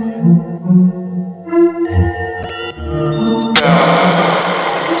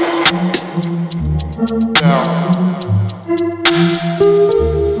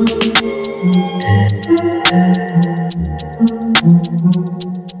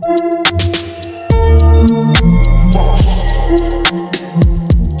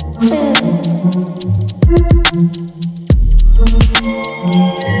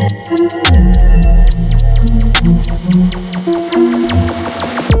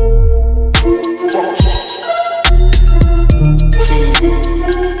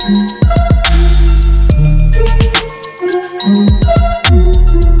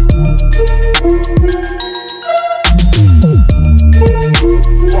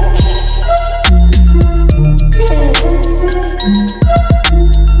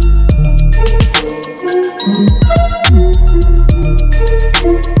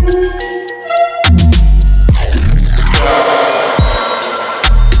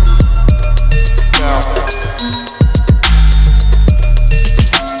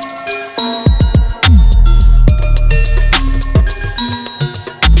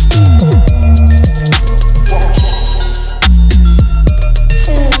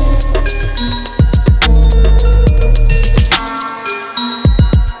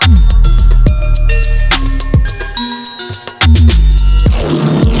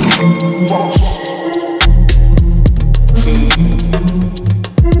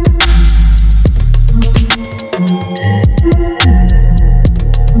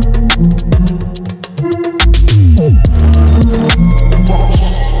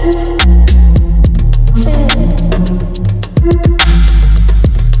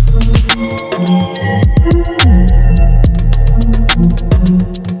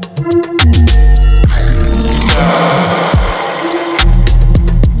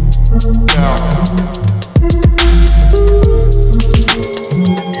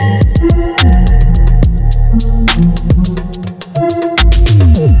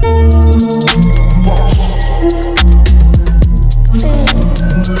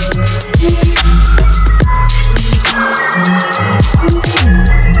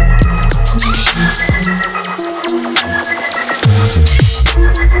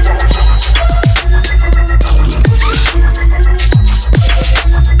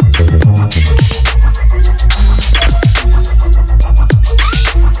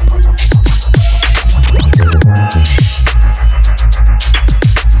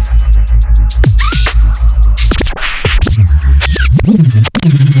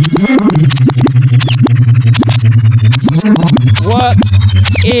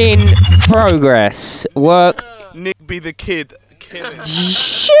 in progress. Work. Nick be the kid. Kill it.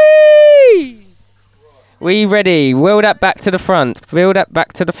 Jeez. We ready? Wheel that back to the front. Wheel that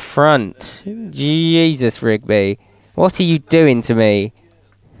back to the front. Jesus, Rigby. What are you doing to me?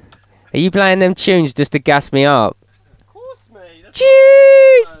 Are you playing them tunes just to gas me up? Of course, mate.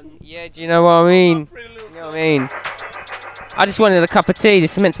 Jeez. Yeah, do you know what I mean? You know what I mean? I just wanted a cup of tea.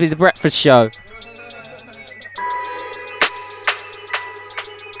 This is meant to be the breakfast show.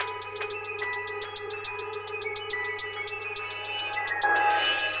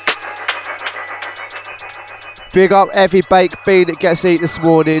 Big up every baked bean that gets eaten this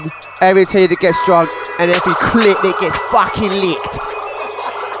morning, every tea that gets drunk, and every clit that gets fucking licked.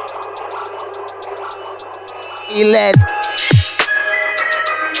 Led.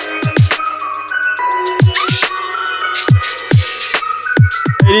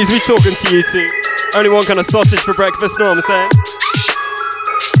 Ladies, we talking to you two. Only one kind of sausage for breakfast, know what I'm saying?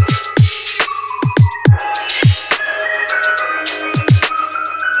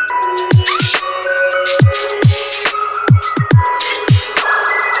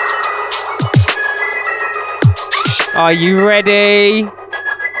 Are you ready?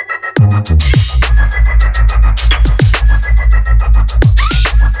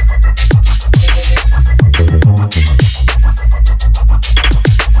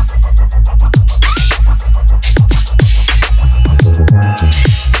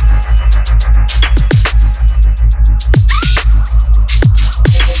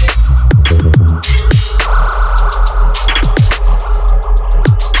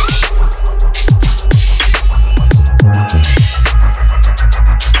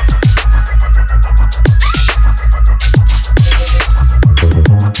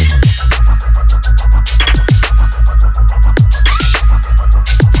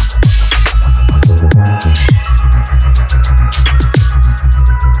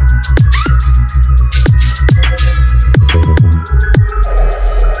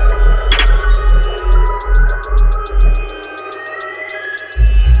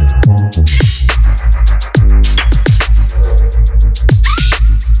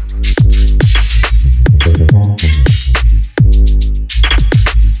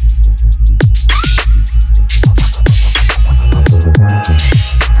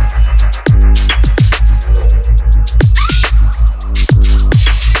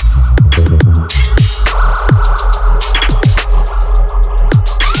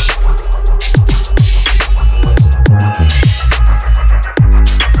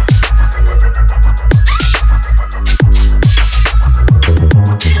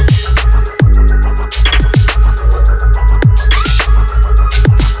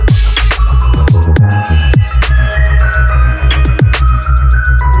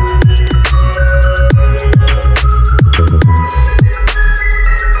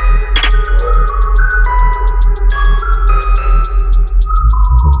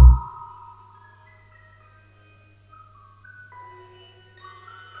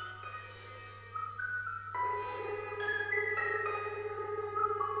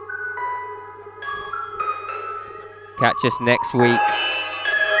 Catch us next week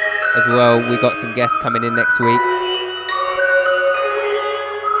as well. We got some guests coming in next week.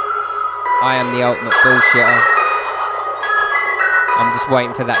 I am the ultimate bullshitter. I'm just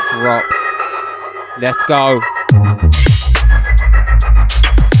waiting for that drop. Let's go.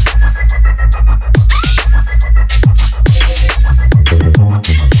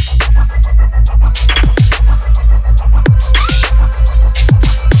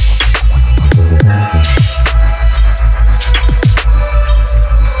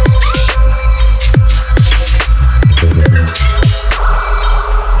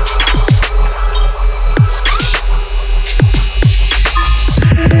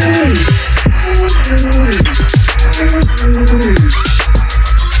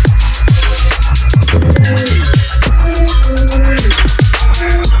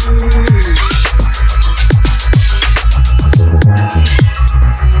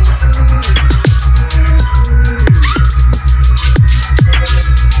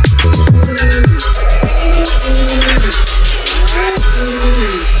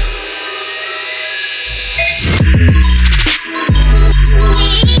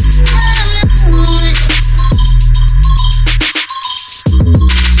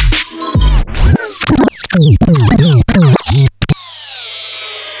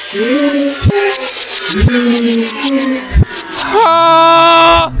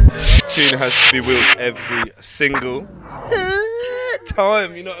 Tune has to be wheeled every single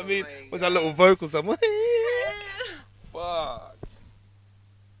time, you know what I mean? What's that little vocal somewhere? Fuck.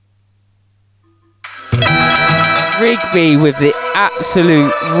 Rigby with the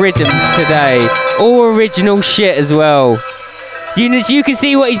absolute rhythms today. All original shit as well. You can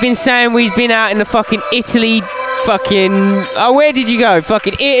see what he's been saying. He's been out in the fucking Italy, fucking... Oh, where did you go?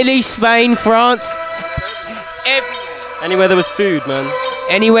 Fucking Italy, Spain, France. Anywhere there was food, man.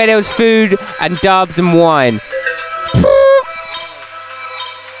 Anywhere there was food and dubs and wine.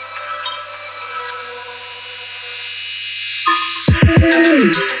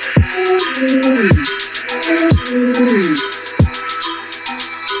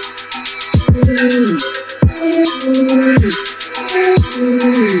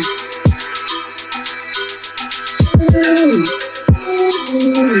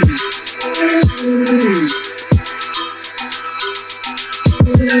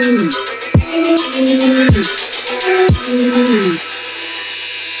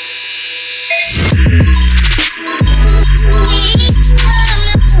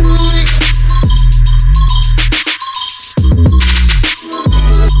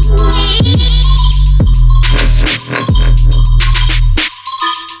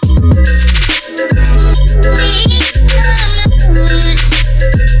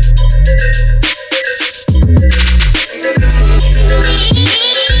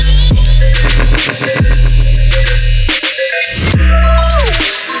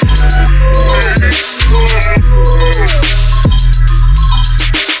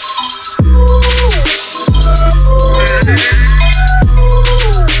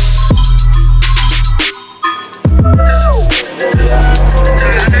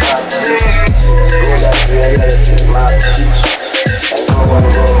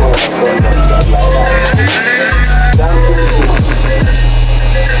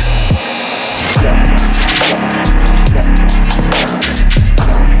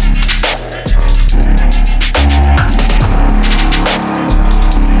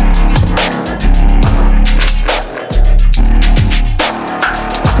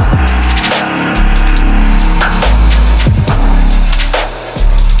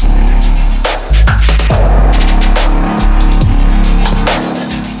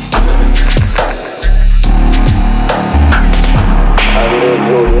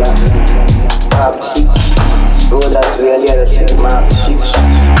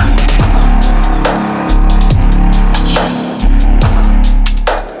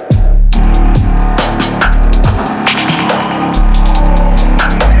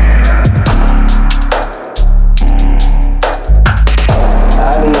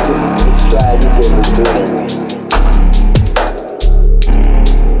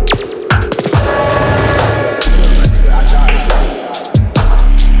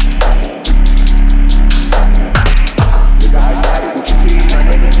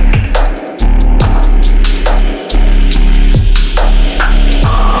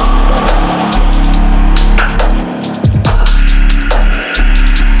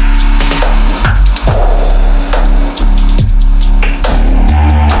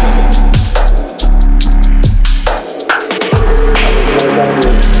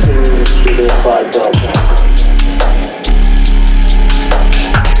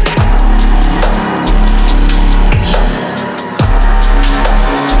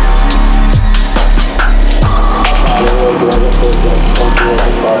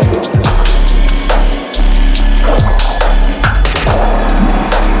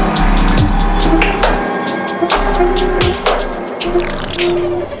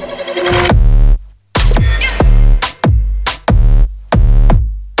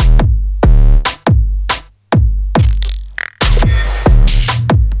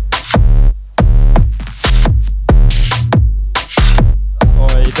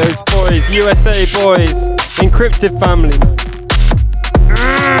 USA boys, encrypted family.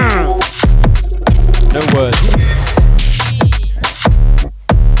 No words.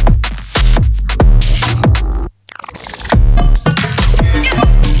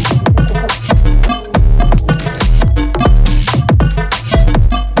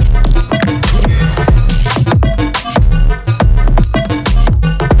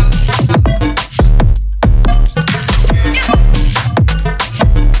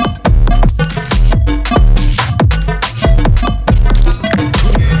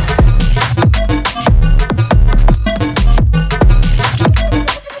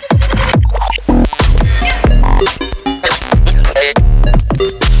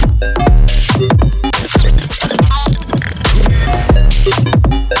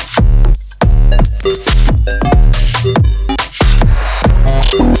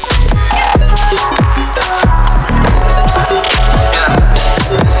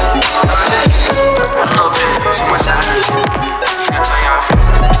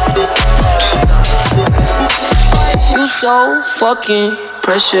 fucking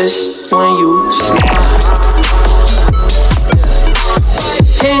precious when you smile.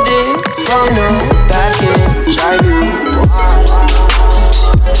 Hit it from the back and drive you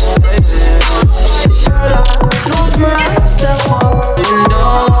Girl, I lose myself up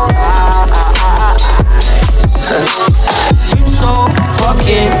windows. You so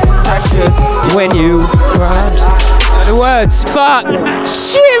fucking precious when you cry. The words, fuck.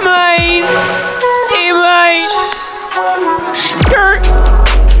 Shit, mate. Hey, mate. Skirt.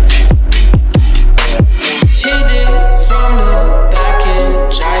 Hit it from the back and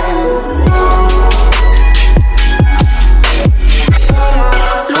drive you.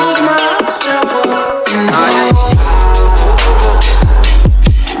 Lose myself up in those.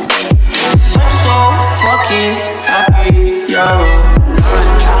 I'm so fucking happy you're alive.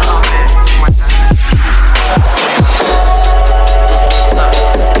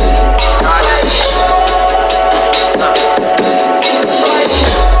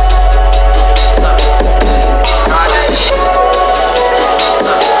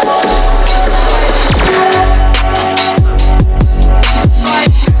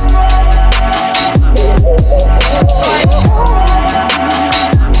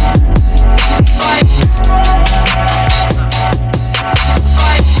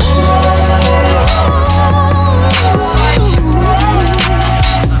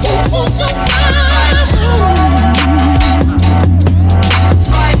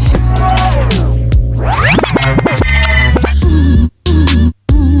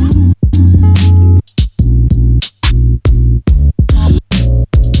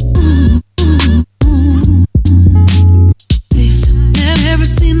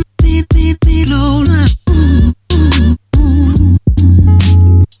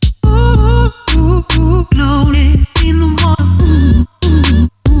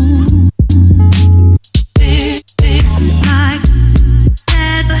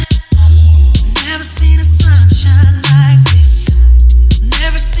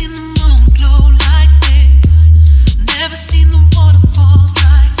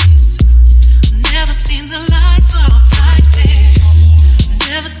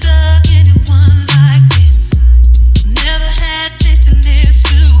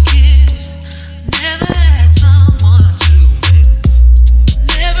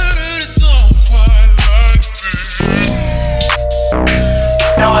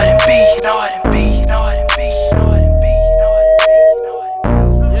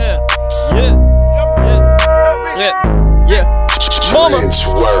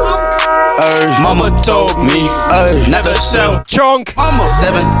 Mama told me, not to sell chunk. Mama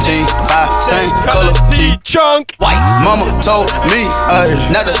 17, 5, same color chunk. White. Mama told me,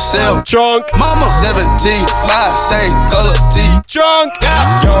 not to sell chunk. Mama 17, 5, same color chunk.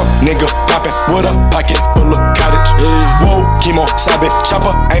 Yeah. Young nigga poppin' with a pocket full of cottage. Whoa, chemo, sabe,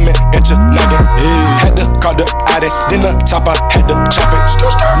 chopper, aiming at your noggin. Had to call the addict, then the top I had to chop it.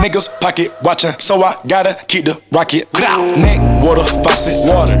 Niggas pocket watchin', so I gotta keep the rocket. Neck, water, faucet,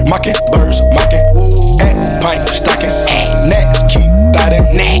 water, mocking, birds, mocking. And pint, stocking, necks keep biting.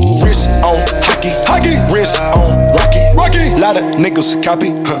 Wrist on hockey, wrist on rocky. Lot of niggas copy,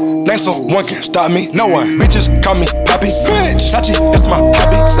 name someone can stop me. No one, bitches call me Poppy. Bitch, Sachi, that's my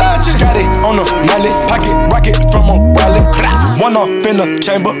hobby. Got it on the mallet, pocket rocket from a wallet. One off in the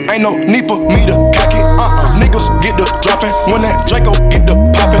chamber, ain't no need for me to cock it. Niggas get the dropping when that Draco get the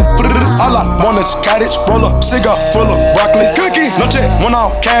popping. All I want is cottage, roll up, cigar full of broccoli. Cookie, no check, one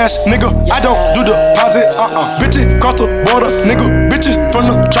off cash, nigga. I don't do deposits. Bitches cross the border, nigga. Bitches from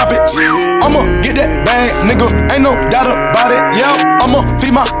the tropics. I'ma get that bag, nigga. Ain't no doubt about it. Yeah, I'ma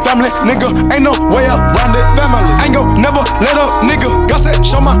feed my family, nigga. Ain't no way around it. Family, ain't gon' never let up, nigga. God said,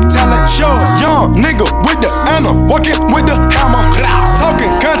 show my talent, show. Young nigga with the Anna, walking with the hammer. Talking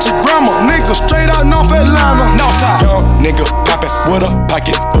country grammar, nigga. Straight out North Atlanta, Northside. Young nigga poppin' with a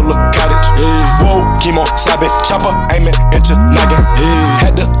pocket full of cottage. Whoa, chemo, sabe, chopper, aiming at your noggin.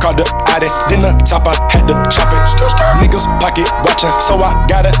 Had to call the addict, then the top I had to chop it. Niggas pocket watchin', so I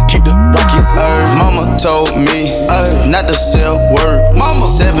gotta keep the rocket. Mama told me not to sell word. Mama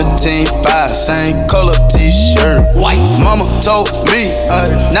 17, 5, same color t-shirt. White. Mama told me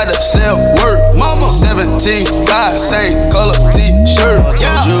not to sell word. Mama 17, 5, same color t-shirt.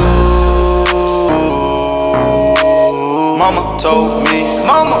 Mama told me,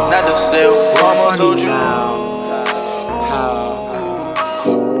 mama not to sell. Mama told you.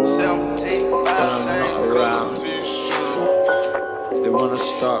 17, 5, same color t-shirt. They wanna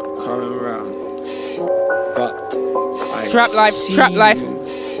start coming around, but I Trap life, trap life.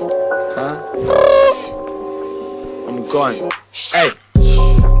 Huh? I'm gone. Hey,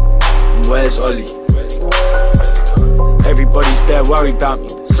 where's Ollie? Everybody's bare worried about me.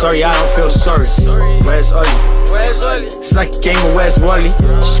 Sorry, I don't feel sorry. Where's Ollie? It's like a game of Where's Wally?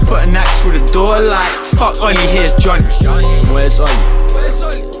 Just put an axe through the door like fuck Ollie, here's Johnny. Where's Ollie?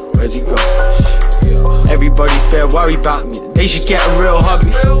 Where's he gone? Everybody's bare worried about me. They should get a real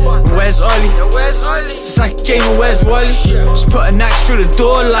hobby. Where's Ollie? It's like a game of Where's Wally? Just put an axe through the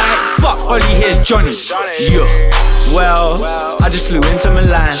door like fuck Ollie, here's Johnny. Yeah. Well, I just flew into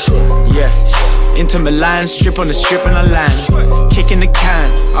Milan. Yeah. Into Milan, strip on the strip and I land. Kicking the can,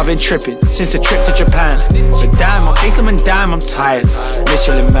 I've been tripping since the trip to Japan. But damn, I think I'm in damn, I'm tired.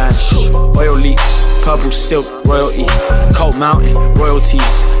 Michelin man, oil leaks, purple silk, royalty. Cold mountain,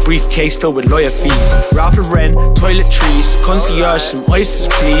 royalties. Briefcase filled with lawyer fees. Ralph Lauren, toiletries. Concierge, some oysters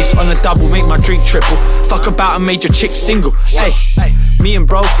please. On the double, make my drink triple. Fuck about and made your chick single. Hey, hey. Me and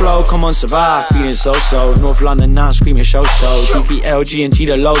bro flow, come on survive. Feeling so-so, North London now screaming show-show. DPLG and G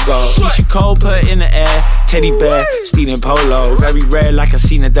the logo. Keisha Cole put it in the air. Teddy bear, stealing polo. Very rare like I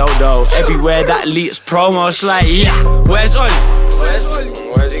seen a dodo. Everywhere that elite's promo, it's like yeah. Where's Ollie?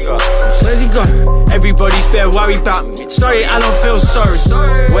 Where's he gone? Where's he gone? Everybody's bare worried about me. Sorry, I don't feel sorry.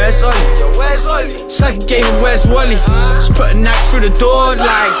 Where's Ollie? It's like a game of Where's Wally? Just put an axe through the door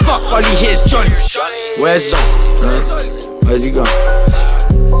like fuck Ollie, here's Johnny. Where's Ollie? Where's he gone?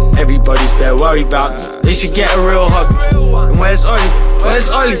 Everybody's bare worried about me. They should get a real hobby. And where's Ollie?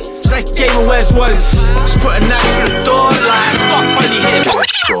 It's like a game of Where's Wally? Just put a knife through the door like fuck Ollie here.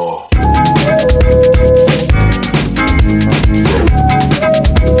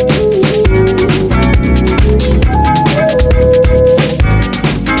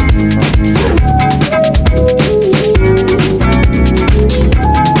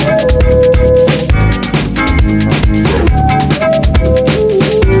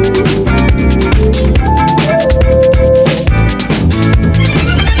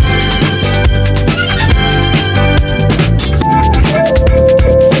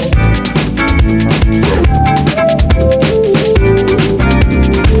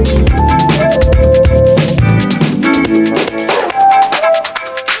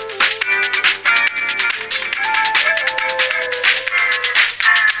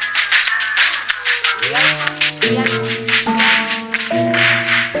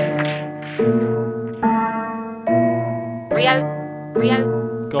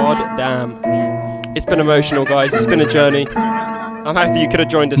 God damn. It's been emotional, guys. It's been a journey. I'm happy you could have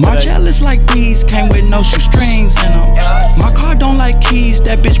joined us today. Margielas like these came with no shoestrings in them. My car don't like keys,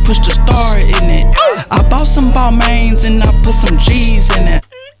 that bitch pushed a star in it. I bought some Balmains and I put some G's in it.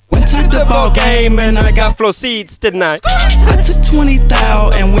 Went to the ball game and I got floor seats, didn't I? I took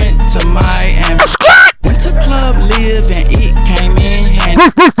 20,000 and went to Miami. Went to Club Live and it came in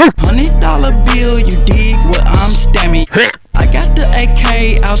handy. $100 bill, you dig what I'm stammy. I got the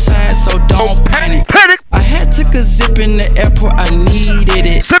AK outside, so don't panic. I had took a zip in the airport, I needed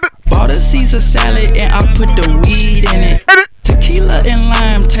it. Bought a Caesar salad and I put the weed in it. Tequila and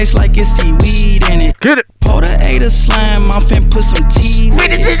lime taste like it's seaweed in it. Potato slime, I'm fin put some tea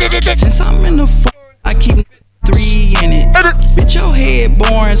with it. Since I'm in the I keep 3 in it. Bitch, your head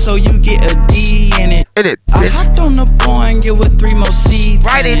boring, so you get a D in it. I hopped on the Boeing, it with 3 more seats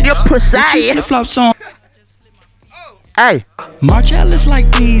right in your pussy. Flip-flops on. Hey, Margielas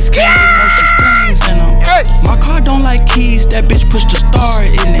like these came with no strings in them. My car don't like keys, that bitch pushed a star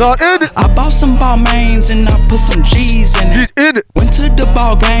in it. I bought some Balmains and I put some G's in it. Went to the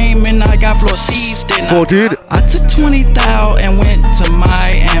ball game and I got floor seats, didn't I? I took 20,000 and went to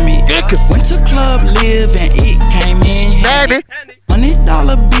Miami. Went to Club Live and it came in handy.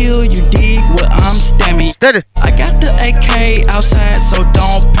 $100 bill, you dig what I'm stammy. I got the AK outside, so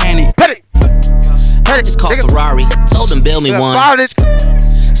don't panic. I just called Ferrari, told them build me one.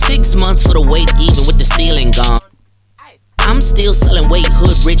 6 months for the wait, even with the ceiling gone. I'm still selling weight,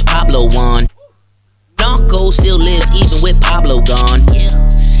 hood rich Pablo one. Narco still lives even with Pablo gone.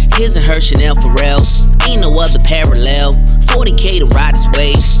 His and her Chanel Pharrells, ain't no other parallel. 40K to ride this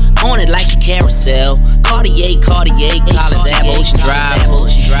wave, on it like a carousel. Cartier, Collins Ave, Ocean Drive.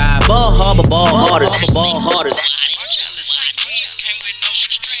 Ball Harbor, ball harder, ball harder.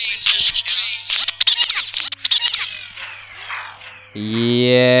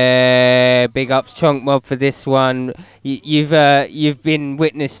 Yeah, big ups Chunk Mob for this one. You've been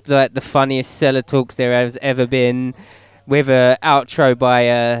witnessed like the funniest Cellar Talks there has ever been, with a outro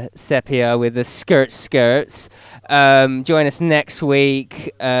by Sepia with the skirts. Join us next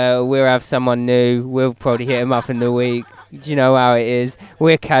week. We'll have someone new. We'll probably hit him up in the week. Do you know how it is?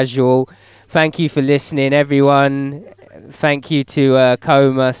 We're casual. Thank you for listening, everyone. Thank you to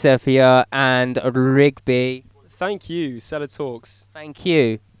Coma, Sepia, and Rigby. Thank you, Cellar Talks. Thank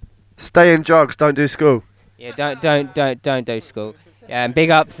you. Stay in jogs, don't do school. Yeah, don't do school. Yeah, and big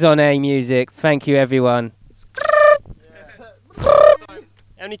up Zone Music. Thank you, everyone.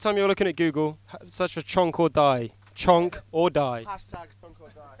 Anytime you're looking at Google, search for Chonk or Die. Chonk or Die. Hashtag Chonk or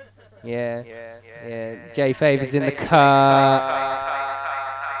Die. Yeah. Jay Favours in the car.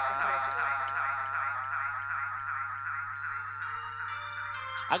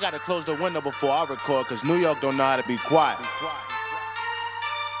 I gotta close the window before I record, cause New York don't know how to be quiet.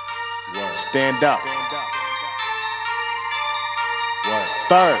 Word. Stand up. Word.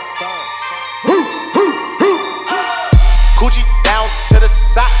 Third. Coochie down to the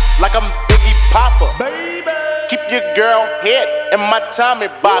socks like I'm Biggie Popper. Baby. Keep your girl head in my Tommy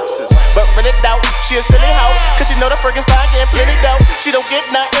boxes. But rent it out, she a silly hoe, cause she know the friggin' style getting plenty dough. She don't get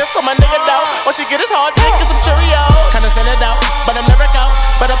nothing from my nigga though. All she get is hard dick and some Cheerios. Kinda send it out, but I'm never out.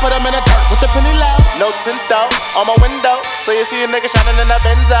 Better put them in the dirt with the penny low. No tint out on my window, so you see a nigga shining in the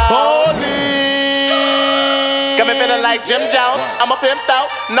Benzo. Holy. Got me feeling like Jim Jones. I'm a pimp out,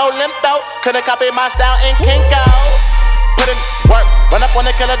 no limp out. Couldn't copy my style in Kinko's. Put in work, run up on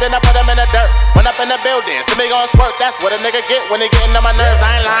the killer, then I put him in the dirt. Run up in the building, so me gon' squirt. That's what a nigga get when he getting on my nerves.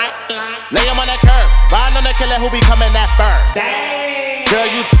 I ain't lying. Lay him on that curb, riding on the killer who be coming that firm. Girl,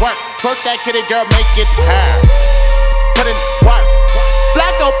 you twerk that kitty, girl, make it turn. Put in work.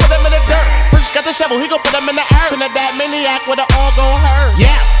 Flacco, put him in the dirt. Fresh got the shovel, he gon' put him in the earth. Trinidad maniac with an all gon' hurt.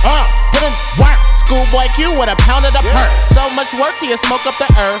 Yeah, put in work. Schoolboy Q with a pound of the perk. So much work, he'll smoke up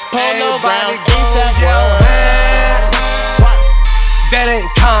the earth. Polo ground, ASAP world. That ain't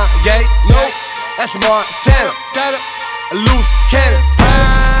Kanye, nope, that's Montana. A loose cannon.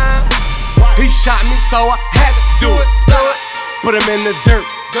 He shot me, so I had to do it. Put him in the dirt.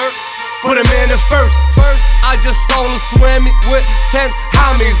 Put him in the first. I just saw her swimming with 10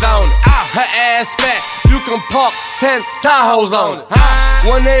 homies on it. Her ass fat, you can park 10 Tahoes on it.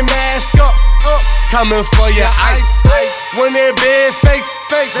 When they mask up, coming for your ice. When they big face,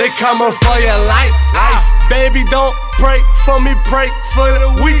 they coming for your life. Baby, don't pray for me, pray for the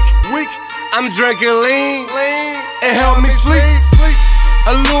weak. I'm drinking lean, it help me sleep.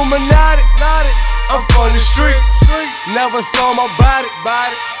 Illuminati, I'm from the streets. Never saw my body,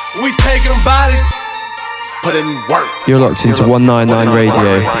 we taking bodies. Put in work. You're locked into 199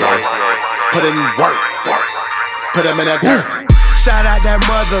 Radio. Put in work. Put him in that dirt. Shout out that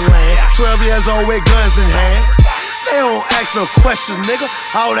motherland. 12 years old with guns in hand. They don't ask no questions, nigga.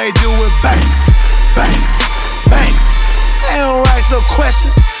 All they do is bang, bang, bang. They don't ask no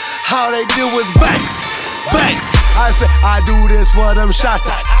questions. All they do is bang, bang. I say, I do this for them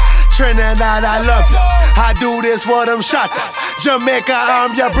shotters. Trinidad, I love you. I do this for them shotters. Jamaica,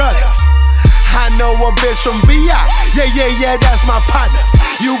 I'm your brother. I know a bitch from VI. Yeah, that's my partner.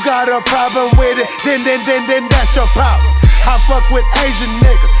 You got a problem with it, then that's your problem. I fuck with Asian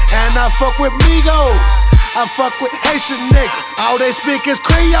niggas, and I fuck with Migos. I fuck with Haitian niggas, all they speak is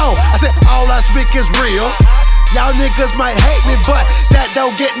Creole. I said all I speak is real. Y'all niggas might hate me, but that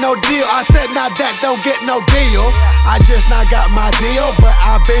don't get no deal. I said nah, that don't get no deal. I just not got my deal, but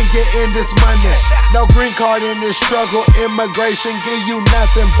I been getting this money. No green card in this struggle, immigration give you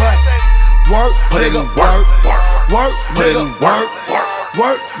nothing but work, put in work, work, put in work,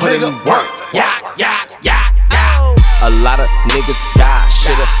 work, put in work. Yeah. A lot of niggas die,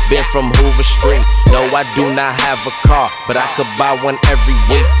 should've been from Hoover Street. No, I do not have a car, but I could buy one every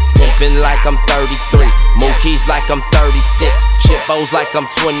week. Pimpin' like I'm 33, Mookie's like I'm 36, Shippo's like I'm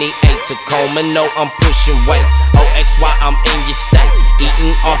 28, Tacoma, no, I'm pushing weight. OXY, I'm in your state,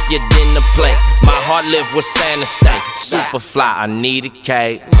 eating off your dinner plate. My heart live with Santa State, super fly, I need a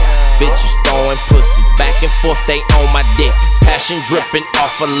cake. Bitches throwing pussy, back and forth, they on my dick. Passion dripping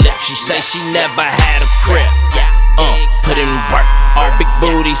off her lip, she say she never had a crib. Put in work, all big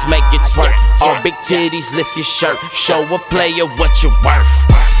booties make it twerk. All big titties lift your shirt, show a player what you're worth.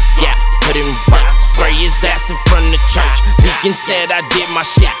 Yeah, put in work, spray his ass in front of church. Deacon said I did my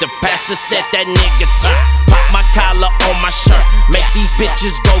shit, the pastor said that nigga turn. Pop my collar on my shirt, make these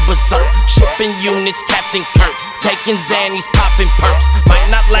bitches go berserk. Shipping units, Captain Kirk, taking Xannies, popping perks. Might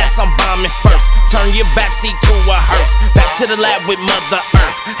not last, I'm bombing first. Turn your backseat to a hearse. Back to the lab with Mother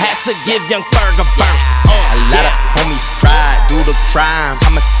Earth. Had to give young Ferg a verse. A lot of homies tried, do the crimes.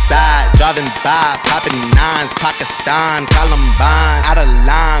 Homicide, driving by, popping nines. Pakistan, Columbine, out of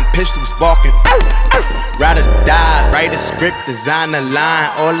line, pistols barking. Rather die, write a script, design a line.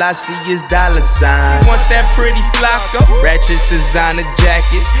 All I see is dollar signs. Want that pretty Flacco? Ratchets, designer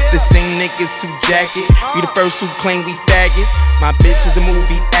jackets. The same niggas who jacket. We the first who claim we faggots. My bitch is a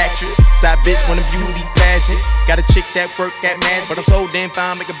movie actress. Side bitch want a beauty pageant. Got a chick that work at mad, but I'm so damn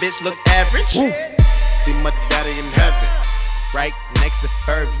fine, make a bitch look average. Be my daddy in heaven. right next to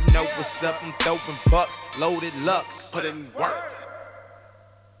Ferg. You know what's up, I'm throwing bucks, loaded Lux. Put in work.